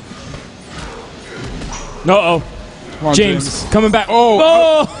 No. Come on, James coming back.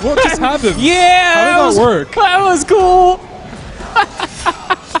 Oh, what just happened? Yeah. How did that work? That was cool.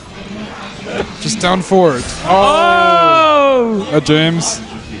 Just down forward. Oh. James.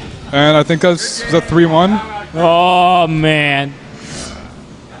 And I think that's 3-1. Oh, man.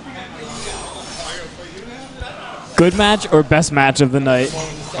 Good match or best match of the night?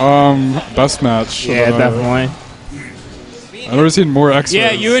 Best match. Yeah, definitely. I've never seen more X-rays.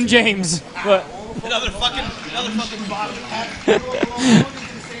 Yeah, you and James. What? Another fucking bottom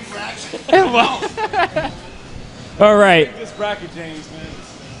All right. This bracket, James, man.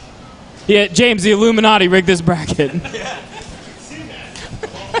 Yeah, James, the Illuminati rigged this bracket.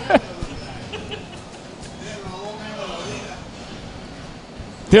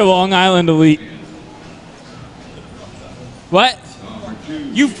 The Long Island Elite. What?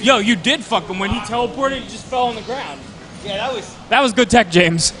 You did fuck him when he teleported. He just fell on the ground. Yeah, That was good tech,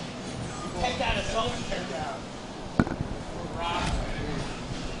 James.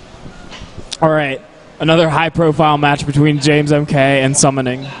 All right, another high-profile match between James MK and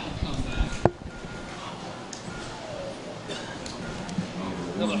Summoning.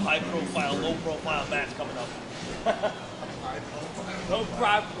 Another high-profile, low-profile match coming up.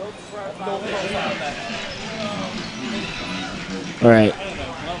 All right.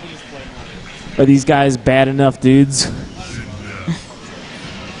 Are these guys bad enough, dudes?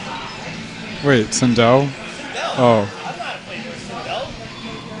 Wait, Sindel? Oh.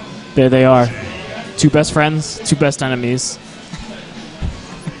 There they are. Two best friends, two best enemies.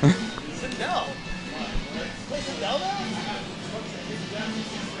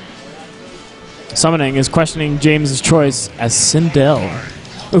 Summoning is questioning James's choice as Sindel.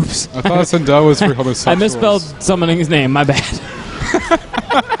 Oops. I thought Sindel was for homosexuals. I misspelled Summoning's name. My bad.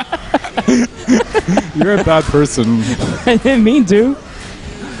 You're a bad person. I didn't mean to. You're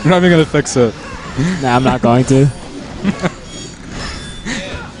not even going to fix it. Nah, I'm not going to.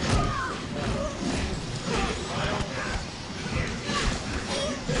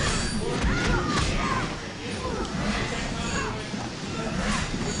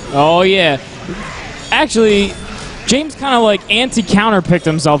 Oh, yeah. Actually, James kind of like anti-counter picked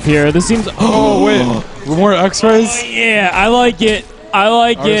himself here. This seems... Oh, wait. More x-rays? Yeah, I like it.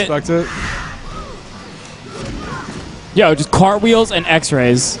 I respect it. Yo, just cartwheels and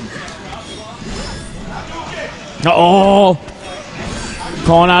x-rays. Oh.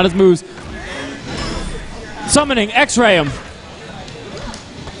 Calling out his moves. Summoning, x-ray him.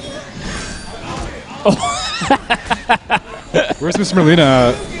 Oh. Where's Mr. Molina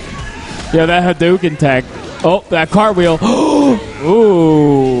at? Yeah, that Hadouken tag. Oh, that cartwheel.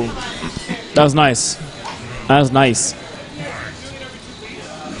 Ooh. That was nice. That was nice.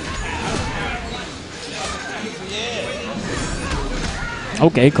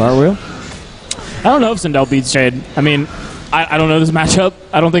 Okay, cartwheel. I don't know if Sindel beats Jade. I mean, I don't know this matchup.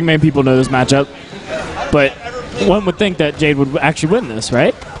 I don't think many people know this matchup. But one would think that Jade would actually win this,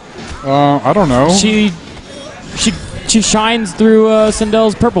 right? I don't know. She shines through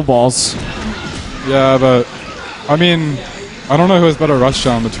Sindel's purple balls. Yeah, but I mean, I don't know who has better rush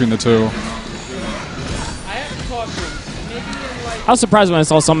down between the two. I was surprised when I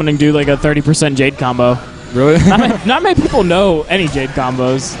saw Summoning do like a 30% Jade combo. Really? Not many people know any Jade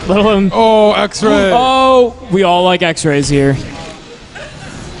combos, let alone... Oh, X-ray! Oh, we all like X-rays here.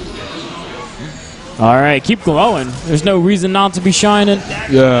 All right, keep glowing. There's no reason not to be shining.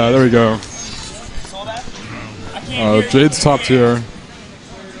 Yeah, there we go. Jade's top tier.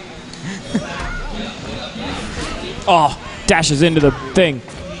 Oh, dashes into the thing.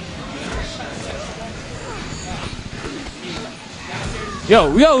 Yo,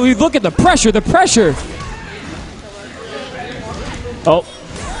 look at the pressure, Oh,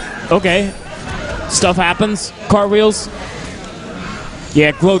 okay. Stuff happens. Cartwheels.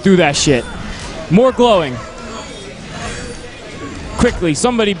 Yeah, glow through that shit. More glowing. Quickly,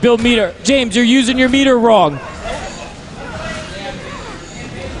 somebody build meter. James, you're using your meter wrong.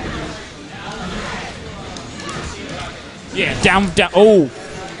 Yeah, down. Oh,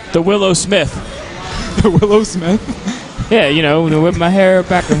 the Willow Smith. The Willow Smith? Yeah, you know, whip my hair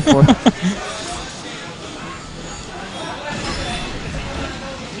back and forth.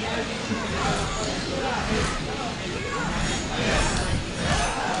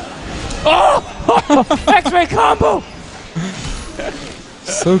 Oh! X-ray combo!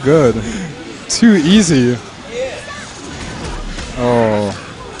 So good. Too easy. Oh.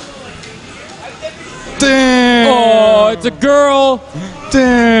 Damn! Oh, it's a girl!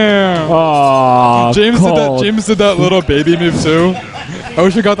 Damn! Oh, James did that little baby move too. I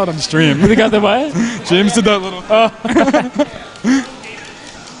wish we got that on stream. You got the what? James did that little... You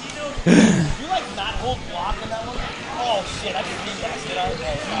like not hold block on that one? Oh shit, I can piggyback it out.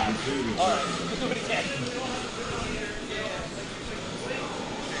 Alright, let's do it again.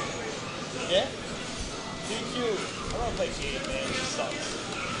 Yeah? DQ. I don't wanna play Jade, man. It sucks.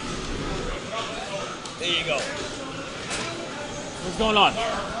 There you go. What's going on?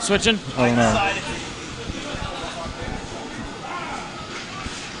 Switching? I don't know.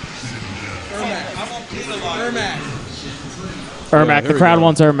 Ermac, the crowd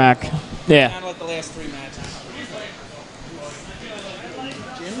wants Ermac. Yeah. Kind of like the last three matches.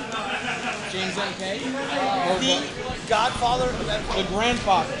 James MK? The godfather, the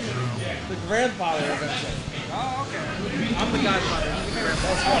grandfather. The grandfather of MK. Oh, okay. I'm the godfather.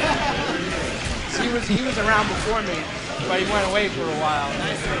 He was around before me, but he went away for a while.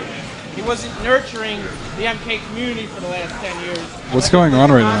 He wasn't nurturing the MK community for the last 10 years. What's going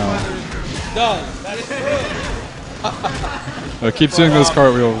on right now? Does. That is true. I keep doing those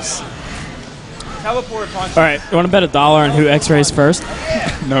cartwheels. Teleport punch. All right, you want to bet $1 on who X-rays first?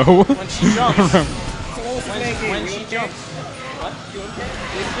 No. When she jumps. when she jumps. What?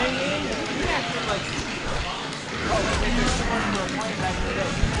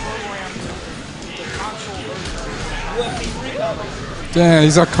 Damn,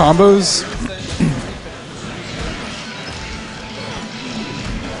 he's got combos.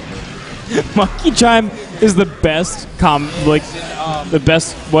 Monkey Chime is the best the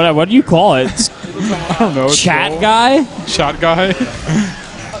best what do you call it? I don't know. Chat guy? Chat guy.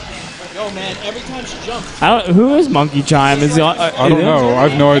 Yo, man, every time she jumps, Who is Monkey Chime? Is he? I don't know. I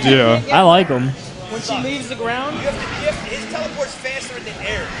have no idea. I like him. when she leaves the ground, His teleport's faster than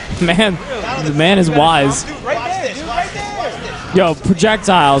air. Man, the man is wise. dude, right there, dude, right there. Yo,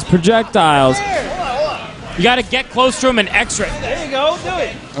 projectiles. There. You gotta get close to him and X-ray. There you go, do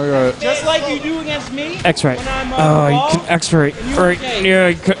it. Okay. Just like you do against me. X-ray. When I'm Oh, you off, can X-ray and you right. okay. Yeah,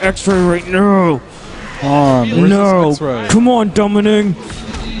 you can X-ray right now. Come on. Where's No, this X-ray? come on, Dominic.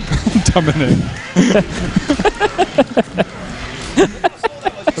 Dominic.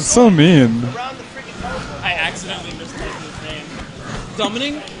 That's so mean. I accidentally mistyped his name.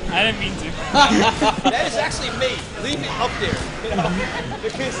 Dominic? I didn't mean to. That is actually me. Leave it up there. You know?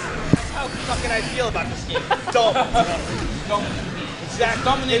 Because that's how fucking I feel about this game. Don't. Exactly.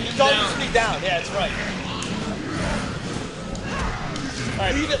 Don't me down. Yeah, that's right.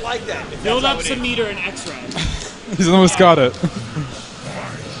 Alright, leave it like that. Build up some meter and X-ray. He's almost got it.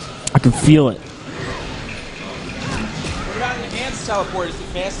 I can feel it. What about an enhanced teleport? Is it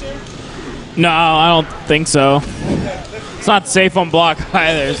faster? No, I don't think so. It's not safe on block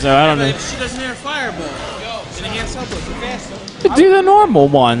either, so I don't But know. if she doesn't have fireball, an enhanced teleport, is it faster? Do the normal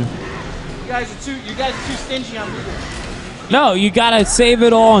one. You guys are too stingy on people. No, you gotta save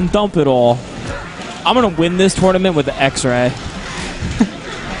it all and dump it all. I'm gonna win this tournament with the X-ray.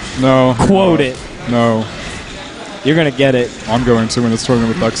 No. Quote it. No. You're gonna get it. I'm going to win this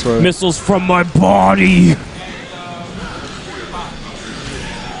tournament with X-ray. Missiles from my body.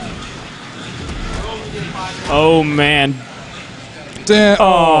 Oh man. Damn.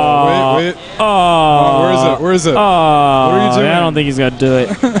 Oh, wait. Oh. Where is it? Where is it? Oh. What are you doing? I don't think he's gonna do it.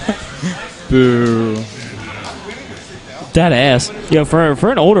 Boo. That ass. Yo,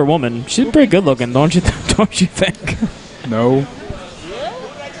 for an older woman, she's pretty good looking, don't you? Don't you think? No.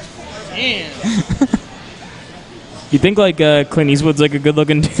 Damn. You think like Clint Eastwood's like a good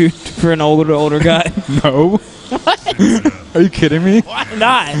looking dude for an older guy? No. Are you kidding me? Why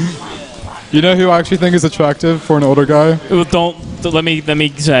not? You know who I actually think is attractive for an older guy? Well, let me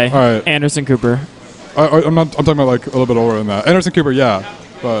say. All right. Anderson Cooper. I'm talking about like a little bit older than that. Anderson Cooper, yeah,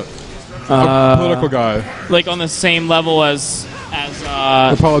 but a political guy. Like on the same level as He's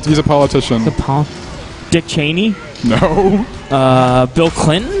a politician. Dick Cheney. No. Bill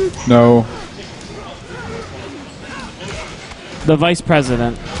Clinton. No. The vice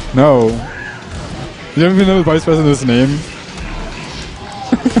president. No. You don't even know the vice president's name?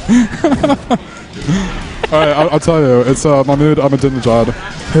 Alright, I'll tell you. It's Mahmoud Ahmadinejad.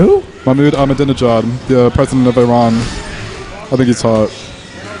 Who? Mahmoud Ahmadinejad, the president of Iran. I think he's hot.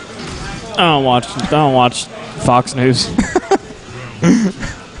 I don't watch Fox News.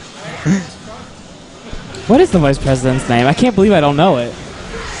 What is the vice president's name? I can't believe I don't know it.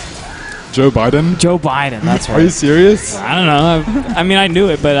 Joe Biden? Joe Biden, that's right. Are you serious? I don't know. I mean, I knew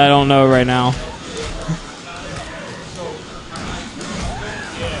it, but I don't know right now.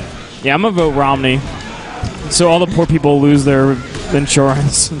 Yeah, I'm gonna vote Romney. So all the poor people lose their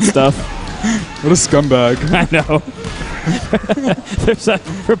insurance and stuff. What a scumbag. I know.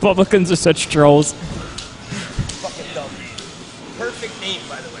 Republicans are such trolls. Fucking dumb. Perfect name,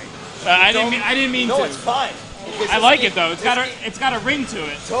 by the way. I didn't mean No, to. it's fine. Because I this like game- it though. It's got a ring to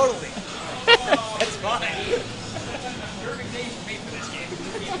it. Totally. That's fine. Perfect name for me for this game.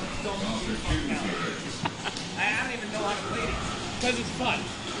 I don't even know how to play it. Because it's fun.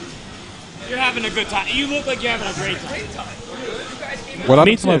 You're having a good time. You look like you're having a great time. What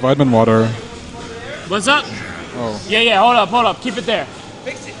Me happened to my too. vitamin water? What's up? Oh. Yeah. Hold up. Keep it there.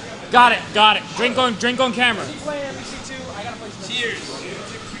 Fix it. Got it. Drink on camera. Play NBC2. I gotta play some. Cheers.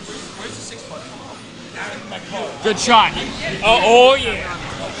 Where's the 6 button? Out of my car. Good shot. Oh yeah.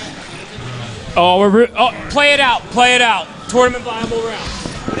 Oh, play it out. Tournament viable round.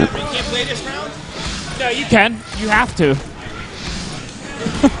 Whatever. You can't play this round? No, you can. You have to.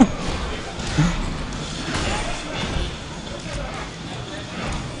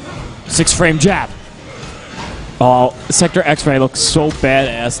 Six-frame jab. Oh, Sector X-Ray looks so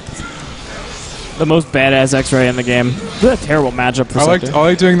badass. The most badass X-Ray in the game. This is a terrible matchup for I Sector.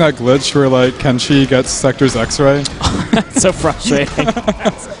 like doing that glitch where like Kenshi gets Sector's X-ray. It's so frustrating.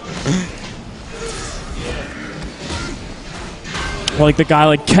 Like the guy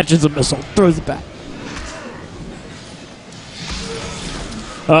like catches a missile, throws it back.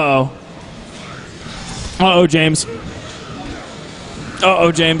 Uh-oh, James.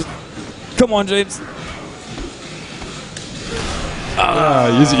 James. Come on, James.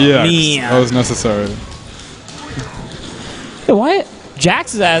 Yeah, use EX. man. That was necessary. Yeah, why?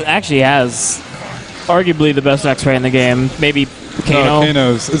 Jax actually has arguably the best X-ray in the game. Maybe Kano.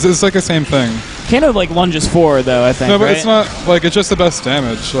 Kano's. It's like the same thing. Kano like lunges forward though, I think. No, but right? it's not like it's just the best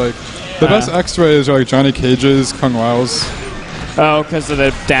damage. Like the best X-rays are like Johnny Cage's, Kung Lao's. Oh, because of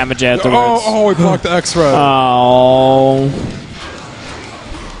the damage afterwards. Oh, he blocked the X-ray. Oh.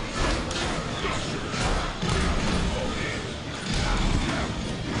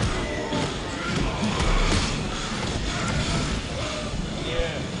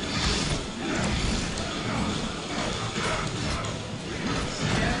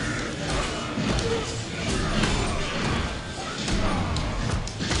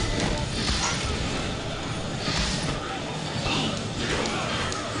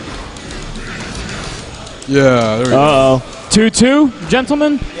 Yeah, there we go. Uh-oh. 2-2,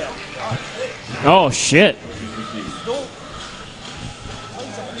 gentlemen? Oh, shit.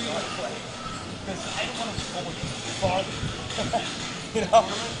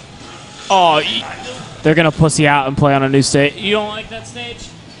 Oh, they're going to pussy out and play on a new stage. You don't like that stage?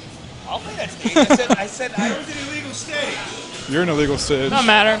 I'll play that stage. I said I was in an illegal stage. You're in a legal stage. Doesn't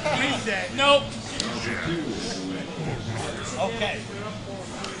matter. Nope. Okay.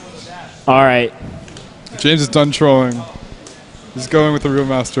 All right. James is done trolling. He's going with the real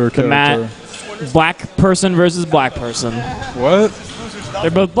master The character. black person versus black person. What? They're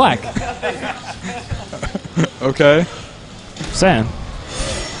both black. Okay. Saying.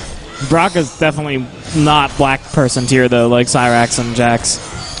 Bracca's definitely not black person tier though, like Cyrax and Jax.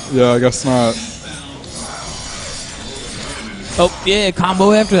 Yeah, I guess not. Oh yeah,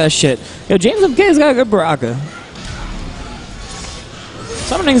 combo after that shit. Yo, James MK's got a good Baraka.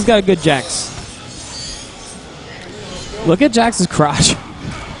 Summoning's got a good Jax. Look at Jax's crotch.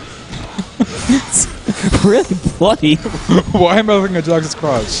 It's really bloody. Why am I looking at Jax's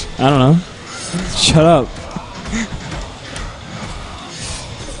crotch? I don't know. Shut up.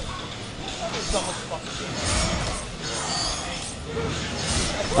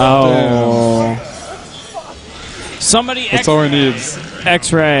 Oh. Somebody That's all he needs.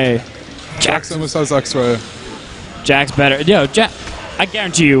 X-ray. Jax almost has X-ray. Jax better. Yo, I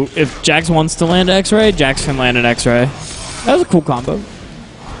guarantee you, if Jax wants to land X-ray, Jax can land an X-ray. That was a cool combo.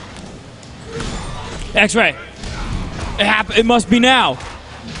 X-ray. It must be now.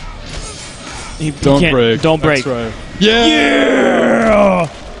 Don't break. Don't break. X-ray. Yeah!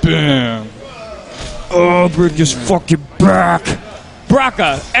 Bam. Oh, break just fuck your back.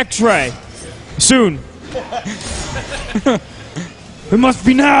 Baraka, X-ray. Soon. It must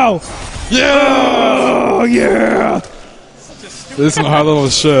be now. Yeah! Oh, yeah! This is some high level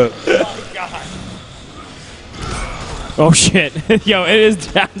shit. Oh shit. Yo, it is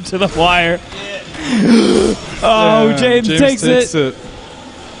down to the wire. Oh, Yeah, James takes it.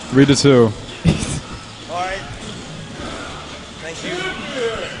 Read it too. Alright. Thank you.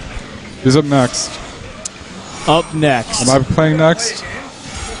 Who's up next? Up next. Am I playing next?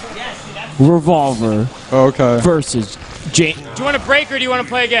 Revolver Oh, okay. versus James. Do you want to break or do you want to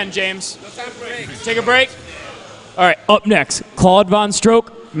play again, James? Take a break? All right, up next, Claude Von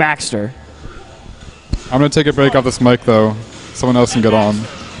Stroke, Maxter. I'm gonna take a break off this mic though. Someone else can get on.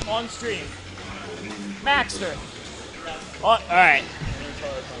 On stream. Maxter. All right.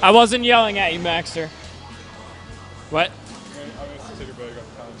 I wasn't yelling at you, Maxter. What?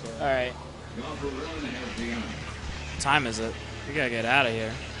 All right. What time is it? We gotta get out of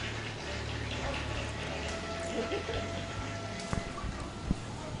here.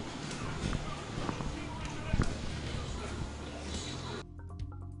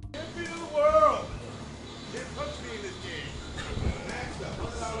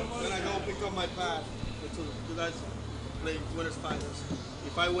 Then I go pick up my pad to you guys play winners finals.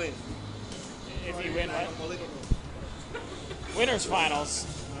 If I win. If you win what? Winners finals.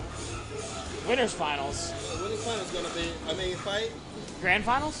 Winners finals. Winners finals is gonna be. I mean, if I. Grand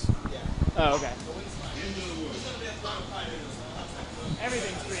finals? Yeah. Oh, okay.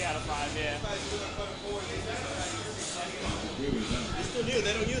 Everything's 3 out of 5, yeah. It's still new.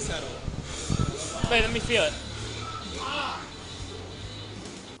 They don't use that all. Wait, let me feel it.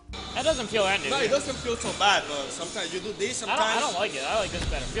 That doesn't feel that new. No, it doesn't feel so bad, but sometimes you do this. Sometimes I don't like it. I like this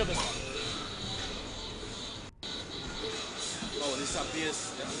better. Feel this one. Oh, this up here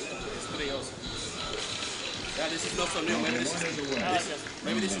is pretty awesome. Yeah, this is not so new. Maybe this is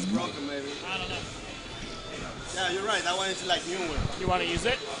maybe this is broken. Maybe. I don't know. Yeah, you're right. That one is like new one. You want to use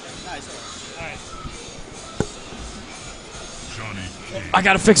it? Nice. All right. I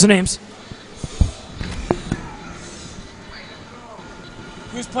gotta fix the names.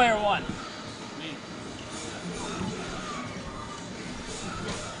 Who's player 1?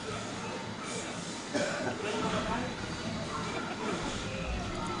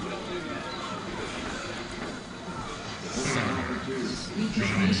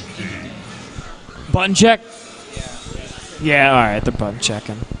 Button check? Yeah, alright, they're button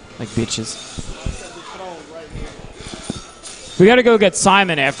checking. Like bitches. We gotta go get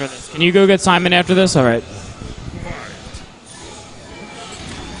Simon after this. Can you go get Simon after this? Alright.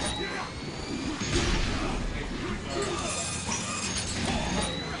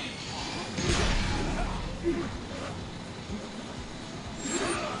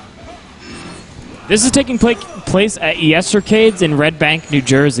 This is taking place at Yestercades in Red Bank, New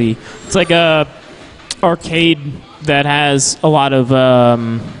Jersey. It's like a arcade that has a lot of I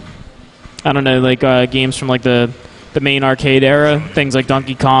don't know, like games from like the main arcade era, things like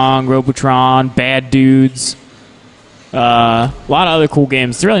Donkey Kong, Robotron, Bad Dudes, a lot of other cool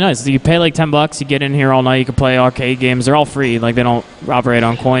games. It's really nice. You pay like $10, you get in here all night, you can play arcade games. They're all free, like they don't operate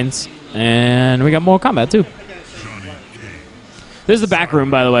on coins. And we got Mortal Kombat too. This is the back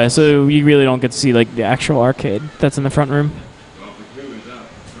room, by the way, so you really don't get to see like the actual arcade that's in the front room.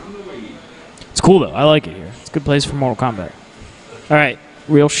 It's cool though. I like it here. It's a good place for Mortal Kombat. All right,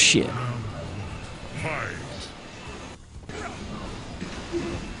 real shit.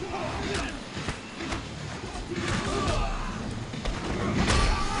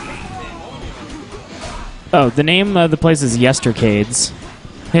 Oh, the name of the place is Yestercades.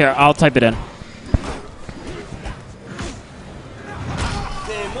 Here, I'll type it in.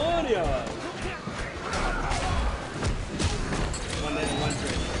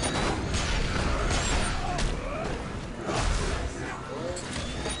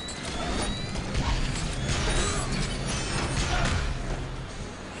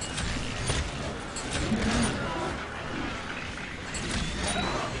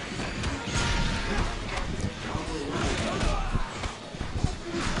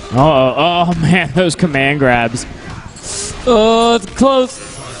 Oh man, those command grabs. Oh, it's close.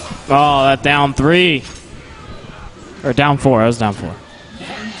 Oh, that down 3. Or down 4. I was down 4.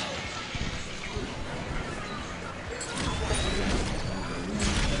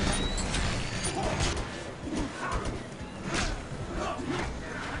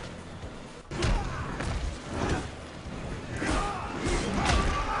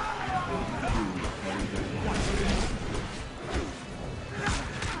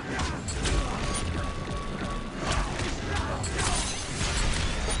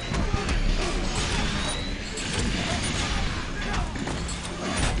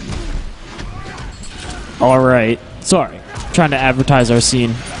 Alright. Sorry. I'm trying to advertise our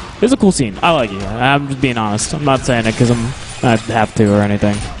scene. It's a cool scene. I like it. I'm just being honest. I'm not saying it because I have to or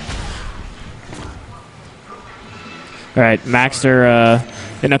anything. Alright, Maxter,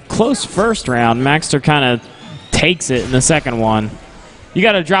 in a close first round, Maxter kind of takes it in the second one. You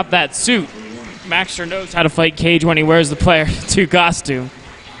got to drop that suit. Maxter knows how to fight Cage when he wears the Player 2 costume.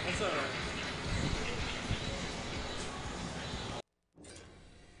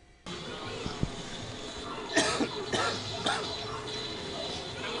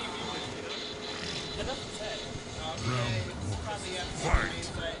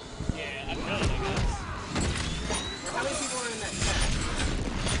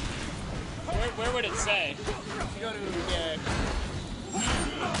 Where would it say? You go to,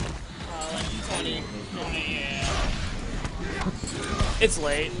 like 20, yeah. It's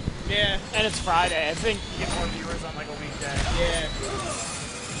late. Yeah. And it's Friday. I think you get more viewers on like a weekday. Yeah.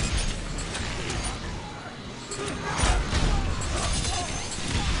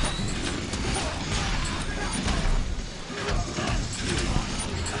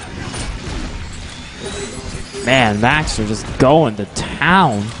 Man, Maxter just going to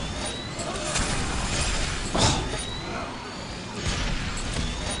town.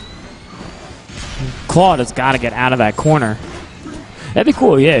 Claude has got to get out of that corner. That'd be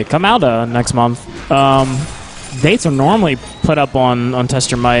cool, yeah. Come out next month. Dates are normally put up on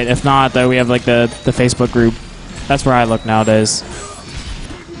Test Your Might. If not, though, we have like the Facebook group. That's where I look nowadays.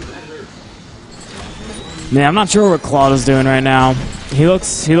 Man, I'm not sure what Claude is doing right now. He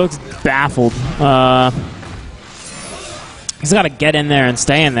looks baffled. He's got to get in there and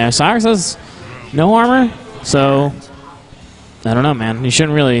stay in there. Cyrus has no armor, so I don't know, man. You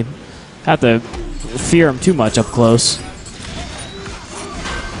shouldn't really have to fear him too much up close.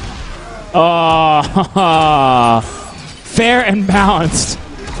 Oh, fair and balanced.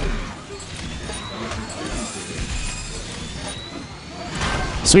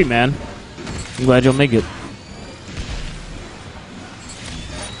 Sweet, man. I'm glad you'll make it.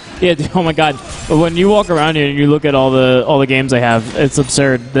 Yeah, dude, oh my God! When you walk around here and you look at all the games they have, it's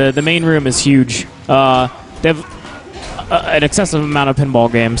absurd. The main room is huge. They have an excessive amount of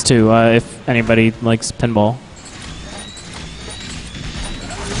pinball games too. If anybody likes pinball.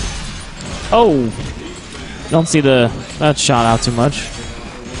 Oh, don't see that shot out too much.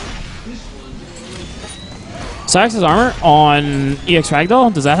 Cyrex's armor on EX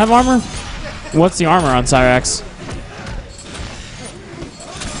Ragdoll? Does that have armor? What's the armor on Cyrex?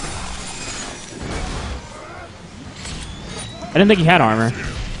 I didn't think he had armor.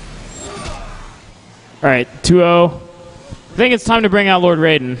 Alright, 2-0. I think it's time to bring out Lord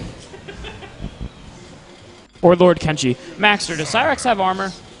Raiden. Or Lord Kenshi. Maxter, does Cyrex have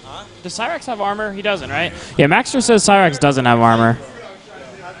armor? Huh? Does Cyrex have armor? He doesn't, right? Yeah, Maxter says Cyrex doesn't have armor.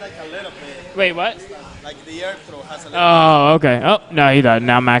 Wait, what? Like the air throw has a little Oh, okay. Oh, no, he doesn't.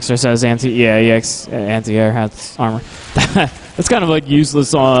 Now Maxter says anti-air has armor. That's kind of like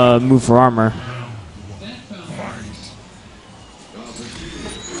useless move for armor.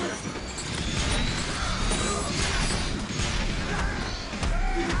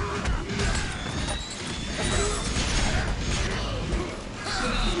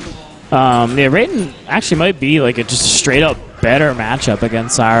 Yeah, Raiden actually might be like a just straight up better matchup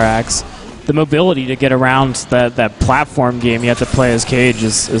against Cyrex. The mobility to get around that platform game you have to play as Cage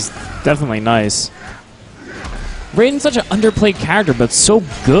is definitely nice. Raiden's such an underplayed character, but so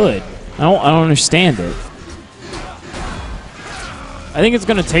good. I don't understand it. I think it's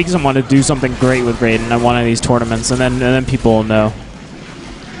gonna take someone to do something great with Raiden at one of these tournaments, and then people will know.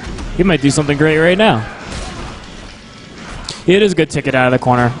 He might do something great right now. It is a good ticket out of the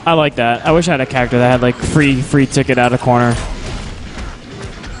corner. I like that. I wish I had a character that had like free ticket out of the corner.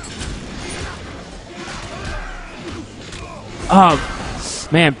 Oh,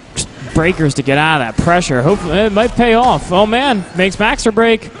 man, breakers to get out of that pressure. Hopefully, it might pay off. Oh, man, makes Maxter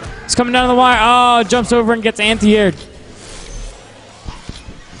break. It's coming down the wire. Oh, jumps over and gets anti-aired.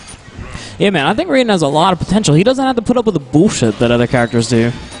 Yeah, man, I think Raiden has a lot of potential. He doesn't have to put up with the bullshit that other characters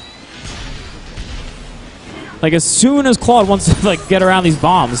do. Like, as soon as Claude wants to, like, get around these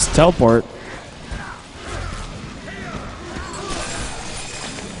bombs, teleport.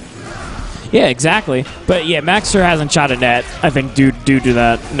 Yeah, exactly. But, yeah, Maxter hasn't shot a net, I think, due to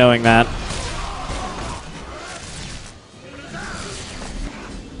that, knowing that.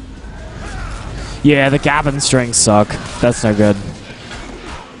 Yeah, the gap and strings suck. That's no good.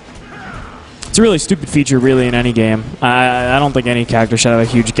 It's a really stupid feature, really, in any game. I don't think any character should have a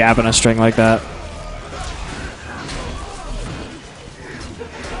huge gap in a string like that.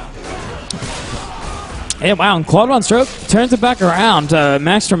 Yeah, wow, and Claude Von Stroke turns it back around.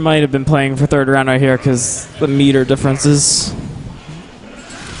 Maxter might have been playing for third round right here because the meter difference is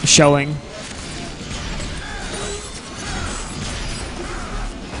showing.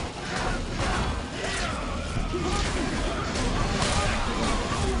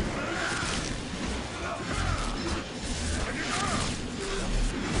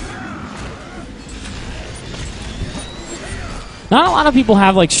 Not a lot of people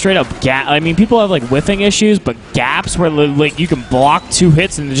have like straight up gap. I mean, people have like whiffing issues, but gaps where like you can block 2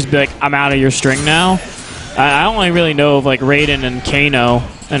 hits and just be like, I'm out of your string now. I only really know of like Raiden and Kano,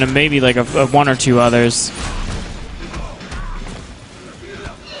 and then maybe like a 1 or 2 others.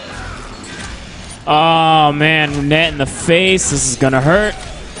 Oh man, net in the face. This is gonna hurt.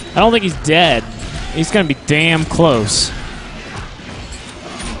 I don't think he's dead. He's gonna be damn close.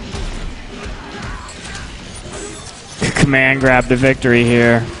 Command grab the victory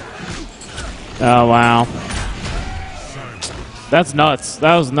here. Oh, wow. That's nuts.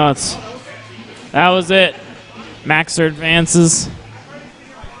 That was nuts. That was it. Maxter advances.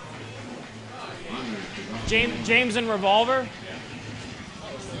 James and Revolver?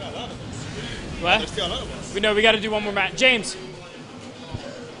 What? No, we got to do one more match. James.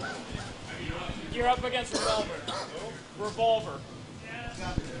 You're up against Revolver. Revolver.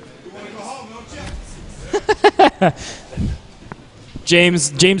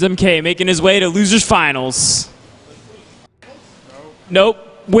 James MK making his way to losers finals. Nope.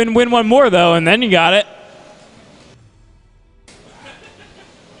 Win one more though, and then you got it.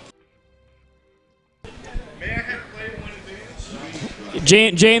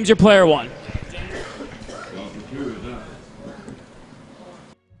 James, you're player 1.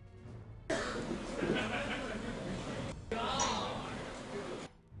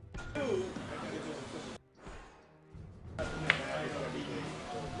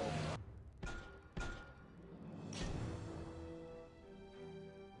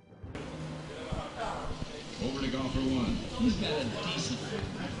 Over to golfer 1. He's got a decent.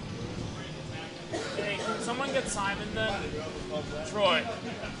 Hey, can someone get Simon then? Troy.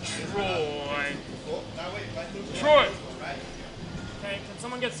 Hey, can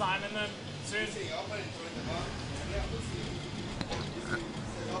someone get Simon then? Soon.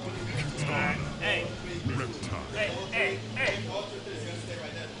 Hey.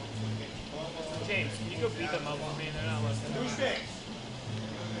 James, can you go beat them up for me? They're not listening.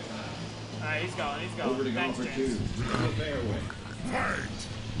 Alright, He's going. He's going. Over to Thanks, golfer James. 2. Fairway.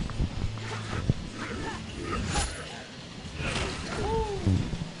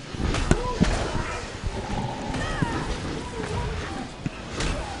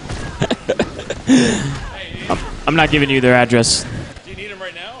 I'm not giving you their address. Do you need him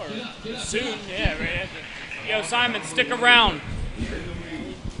right now or Soon, yeah, right after. Yo, Simon, stick around.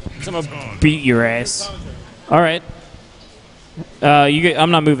 I'm gonna beat your ass. All right.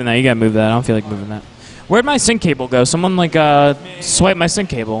 I'm not moving that. You gotta move that. I don't feel like moving that. Where'd my sync cable go? Someone swipe my sync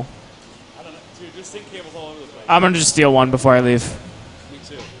cable. I don't know. Dude, there's sync cables all over the place. I'm gonna just steal one before I leave. Me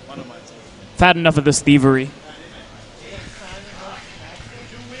too. One of mine too. I've had enough of this thievery.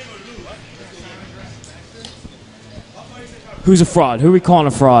 Who's a fraud? Who are we calling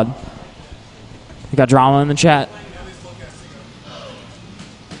a fraud? You got drama in the chat?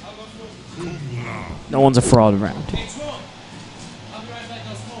 No one's a fraud around.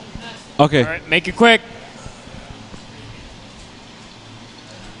 Okay. All right, make it quick.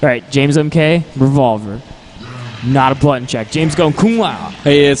 All right, James MK, revolver. Not a button check. James going Kung Lao.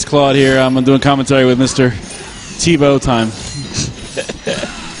 Hey, it's Claude here. I'm doing commentary with Mr. Tebow time.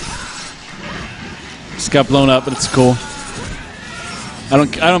 Just got blown up, but it's cool. I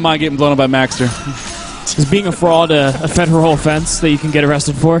don't mind getting blown up by Maxter. Is being a fraud a federal offense that you can get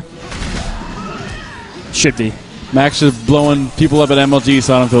arrested for? Should be. Max is blowing people up at MLG,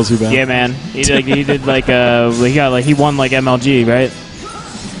 so I don't feel too bad. Yeah, man. He won like MLG, right?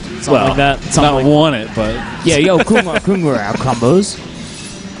 Something like that. Something Not like won it, but yeah, yo, Kumar combos.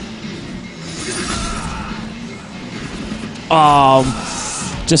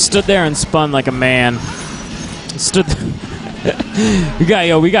 Just stood there and spun like a man. Stood. we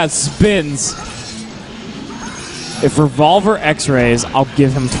got spins. If Revolver X-rays, I'll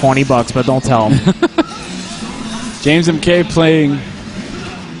give him $20, but don't tell him. James MK playing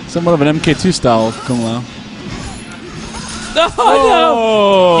somewhat of an MK2 style of Kung Lao.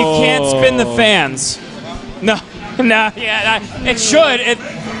 No! You can't spin the fans. No, it should.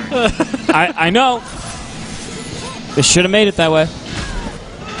 I know. It should have made it that way.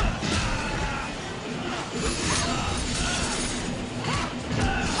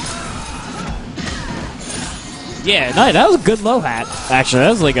 Yeah, no, that was a good low hat. Actually, that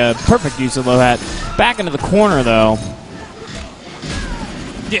was like a perfect use of low hat. Back into the corner, though.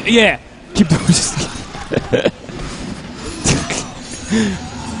 Yeah. Keep doing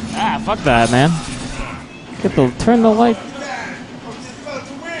fuck that, man. Turn the light.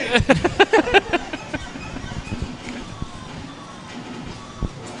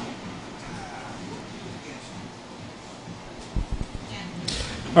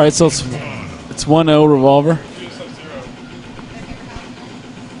 All right, so it's 1-0 Revolver.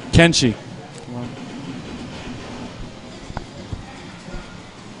 Kenshi.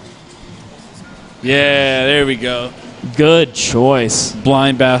 Yeah, there we go. Good choice.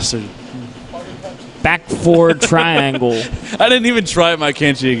 Blind bastard. Back forward triangle. I didn't even try my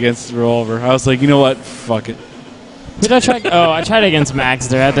Kenshi against Revolver. I was like, you know what? Fuck it. Who did I try? Oh, I tried against Max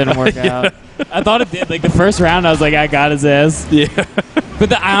there. That didn't work out. I thought it did. Like the first round, I was like, I got his ass. Yeah.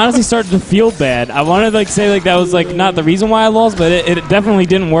 But I honestly started to feel bad. I wanted to say that was not the reason why I lost, but it definitely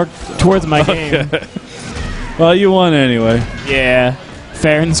didn't work towards my game. Well, you won anyway. Yeah,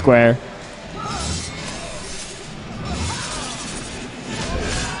 fair and square.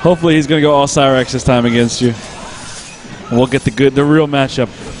 Hopefully he's going to go all Cyrex this time against you. And we'll get the real matchup.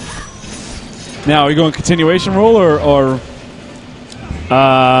 Now, are you going continuation roll or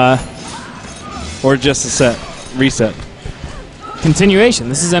just a set? Reset? Continuation.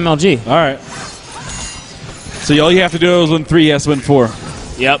 This is MLG. All right. So all you have to do is win 3, he has to win 4.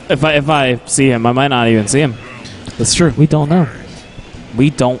 Yep. If I see him, I might not even see him. That's true. We don't know.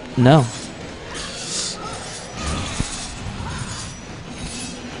 We don't know.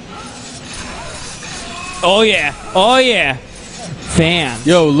 Oh, yeah. Oh, yeah. Fan.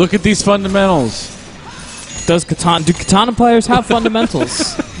 Yo, look at these fundamentals. Do Katana players have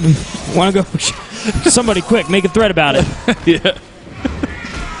fundamentals? Want to go? Somebody quick, make a thread about it. Yeah.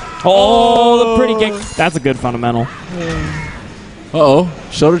 Oh, the pretty kick. That's a good fundamental. Uh-oh.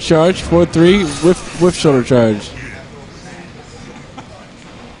 Shoulder charge, 4-3, with shoulder charge.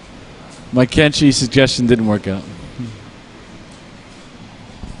 My Kenshi suggestion didn't work out.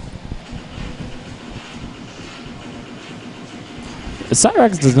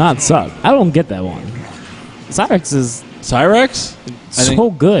 Cyrex does not suck. I don't get that one. Cyrex is... Cyrex? So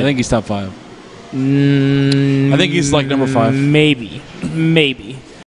good. I think he's top 5. I think he's like number 5. Maybe.